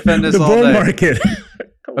 I can defend this all day. The bull market.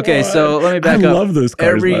 Okay, so let me back up. I love those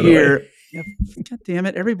cars. Every year, God damn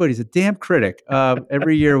it, everybody's a damn critic.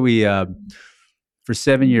 Every year for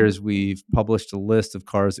 7 years, we've published a list of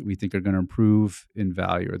cars that we think are going to improve in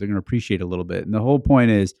value, or they're going to appreciate a little bit. And the whole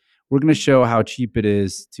point is, we're going to show how cheap it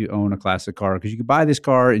is to own a classic car, because you can buy this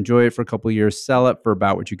car, enjoy it for a couple of years, sell it for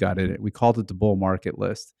about what you got in it. We called it the bull market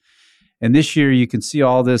list. And this year, you can see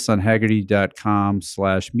all this on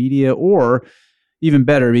Haggerty.com/media, or even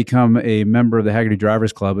better, become a member of the Haggerty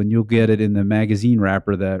Drivers Club, and you'll get it in the magazine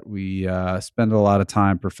wrapper that we spend a lot of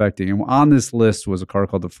time perfecting. And on this list was a car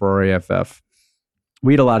called the Ferrari FF.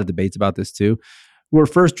 We had a lot of debates about this too. We were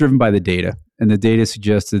first driven by the data, and the data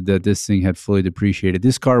suggested that this thing had fully depreciated.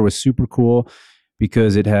 This car was super cool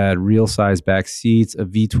because it had real size back seats, a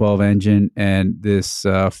V12 engine, and this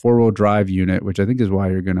four-wheel drive unit, which I think is why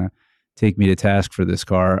you're going to take me to task for this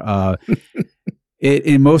car.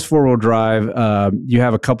 In most four-wheel drive, you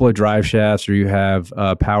have a couple of drive shafts, or you have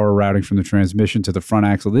power routing from the transmission to the front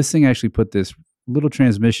axle. This thing actually put this little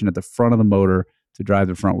transmission at the front of the motor to drive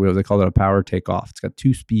the front wheels. They call it a power takeoff. It's got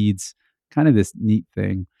 2 speeds, kind of this neat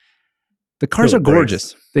thing. The cars are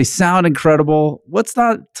gorgeous. They sound incredible. What's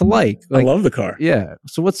not to like? I love the car. Yeah.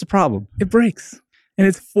 So what's the problem? It breaks. And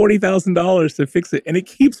it's $40,000 to fix it. And it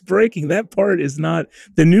keeps breaking. That part is not,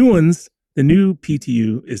 the new ones, the new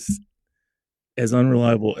PTU is as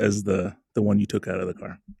unreliable as the one you took out of the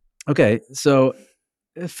car. Okay. So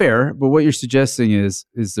fair. But what you're suggesting is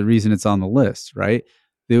the reason it's on the list, right?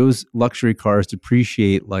 Those luxury cars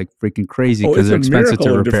depreciate like freaking crazy because they're expensive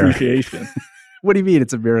to repair. Depreciation. What do you mean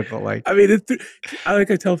it's a miracle? Like, I mean, I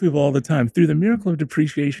tell people all the time, through the miracle of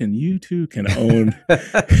depreciation, you too can own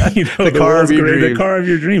the car of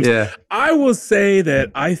your dreams. Yeah. I will say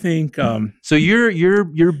that I think. So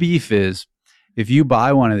your beef is, if you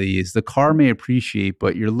buy one of these, the car may appreciate,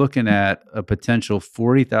 but you're looking at a potential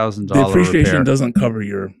 $40,000 the appreciation repair. Doesn't cover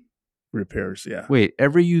your repairs. Yeah. Wait,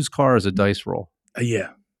 every used car is a dice roll.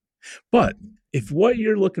 Yeah. But if what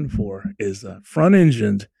you're looking for is a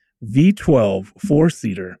front-engined V12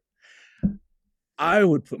 4-seater, I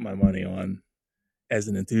would put my money on, as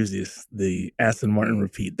an enthusiast, the Aston Martin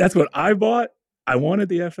Rapide. That's what I bought. I wanted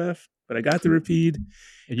the FF, but I got the Rapide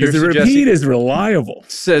because the Rapide is reliable.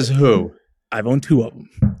 Says who? I've owned 2 of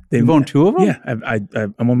them. You've owned 2 of them? Yeah,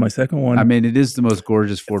 I'm on my second one. I mean, it is the most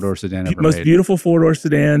gorgeous 4-door sedan ever most made. Beautiful 4-door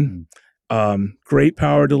sedan. Great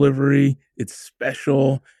power delivery. It's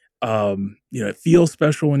special. It feels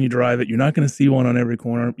special when you drive it. You're not going to see one on every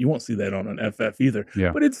corner. You won't see that on an FF either.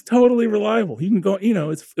 Yeah. But it's totally reliable. You can go,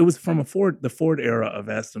 it was from the Ford era of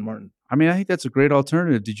Aston Martin. I mean, I think that's a great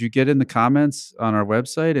alternative. Did you get in the comments on our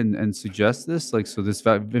website and suggest this? Like, so this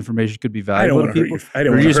information could be valuable to people? I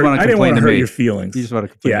didn't want to hurt your feelings. You just want to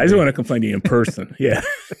complain. Yeah, I just want to complain to you in person. Yeah.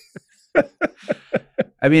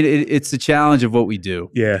 I mean, it's the challenge of what we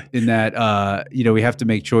do. Yeah. In that, we have to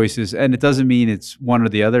make choices, and it doesn't mean it's one or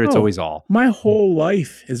the other. It's always all. My whole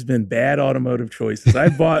life has been bad automotive choices. I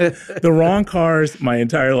bought the wrong cars my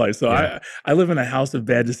entire life. So yeah. I live in a house of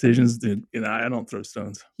bad decisions. I don't throw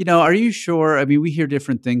stones. Are you sure? I mean, we hear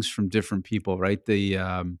different things from different people, right?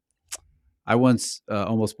 I once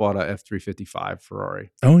almost bought a F-355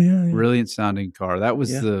 Ferrari. Oh, yeah. Brilliant sounding car. That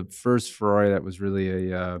was the first Ferrari that was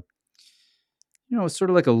really it's sort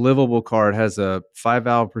of like a livable car. It has a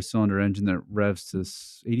 5-valve per cylinder engine that revs to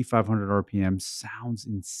 8,500 RPM. Sounds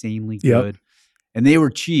insanely good. And they were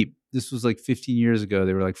cheap. This was like 15 years ago.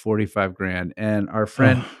 They were like $45,000. And our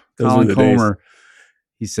friend Colin Comer,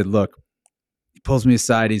 he said, look, he pulls me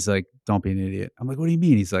aside. He's like, don't be an idiot. I'm like, what do you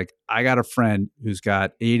mean? He's like, I got a friend who's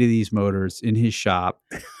got 8 of these motors in his shop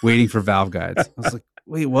waiting for valve guides. I was like,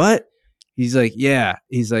 wait, what? He's like, yeah.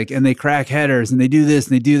 He's like, and they crack headers and they do this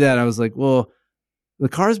and they do that. I was like, well, the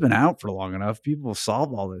car's been out for long enough. People have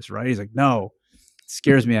solved all this, right? He's like, no, it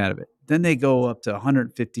scares me out of it. Then they go up to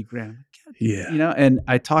 $150,000. Yeah. And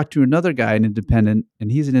I talked to another guy, an independent,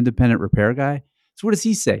 and he's an independent repair guy. So what does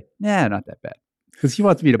he say? Nah, not that bad. Because he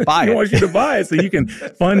wants me to buy it. He wants you to buy it so you can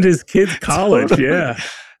fund his kid's college. Totally. Yeah.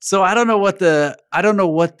 So I don't know what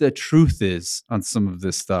the truth is on some of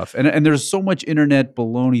this stuff. And there's so much internet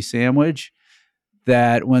baloney sandwich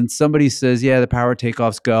that when somebody says, yeah, the power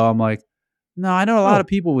takeoffs go, I'm like, no, I know a lot of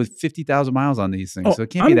people with 50,000 miles on these things, so it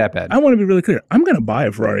can't be that bad. I want to be really clear. I'm going to buy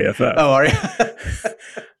a Ferrari FF. Oh, are you?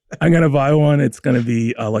 I'm going to buy one. It's going to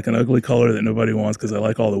be like an ugly color that nobody wants because I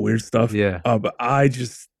like all the weird stuff. Yeah. But I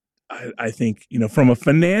think, from a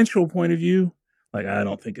financial point of view, like I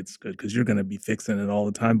don't think it's good because you're going to be fixing it all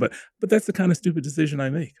the time. But that's the kind of stupid decision I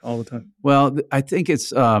make all the time. Well, I think it's,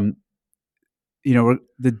 the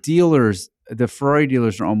dealers, the Ferrari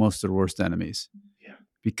dealers are almost their worst enemies.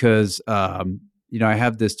 Because, I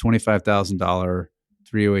have this $25,000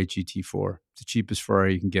 308 GT4. It's the cheapest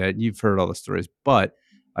Ferrari you can get. You've heard all the stories. But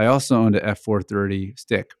I also owned an F430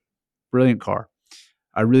 stick. Brilliant car.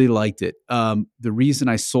 I really liked it. The reason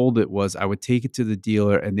I sold it was I would take it to the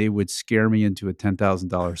dealer and they would scare me into a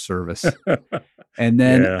 $10,000 service. And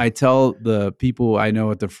then I tell the people I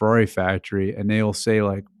know at the Ferrari factory and they'll say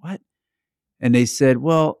like, what? And they said,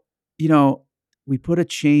 well, we put a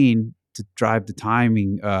chain to drive the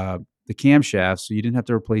timing, the camshaft, so you didn't have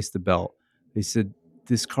to replace the belt. They said,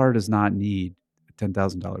 this car does not need a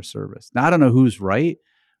 $10,000 service. Now, I don't know who's right,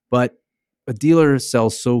 but a dealer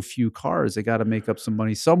sells so few cars, they got to make up some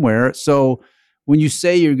money somewhere. So when you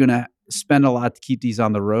say you're going to spend a lot to keep these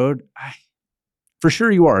on the road, for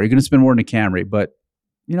sure you are. You're going to spend more than a Camry, but,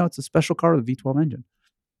 it's a special car with a V12 engine.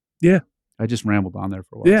 Yeah. I just rambled on there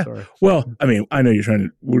for a while. Yeah. Sorry. Well, I mean, I know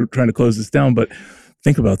we're trying to close this down, but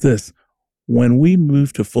think about this. When we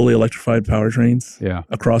move to fully electrified powertrains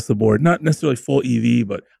across the board, not necessarily full EV,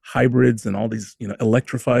 but hybrids and all these,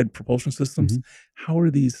 electrified propulsion systems, how are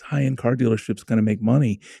these high-end car dealerships going to make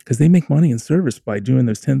money? Because they make money in service by doing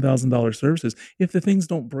those $10,000 services. If the things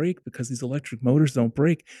don't break because these electric motors don't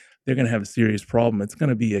break, they're going to have a serious problem. It's going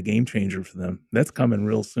to be a game changer for them. That's coming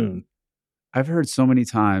real soon. I've heard so many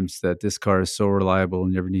times that this car is so reliable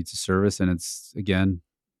and never needs a service, and it's, again,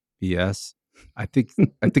 BS. I think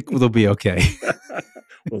they'll be okay.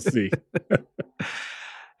 We'll see.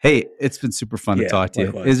 Hey, it's been super fun to talk to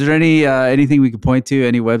likewise. you. Is there anything we could point to?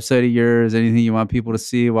 Any website of yours? Anything you want people to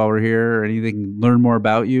see while we're here? Or anything learn more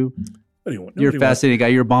about you? You're a fascinating guy.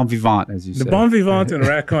 You're a bon vivant, as you say. The bon vivant and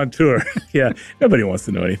raconteur. Yeah, nobody wants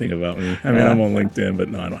to know anything about me. I mean, I'm on LinkedIn, but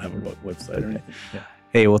no, I don't have a website or anything. Yeah.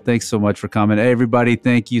 Hey, well, thanks so much for coming. Hey, everybody,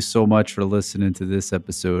 thank you so much for listening to this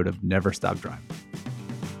episode of Never Stop Driving.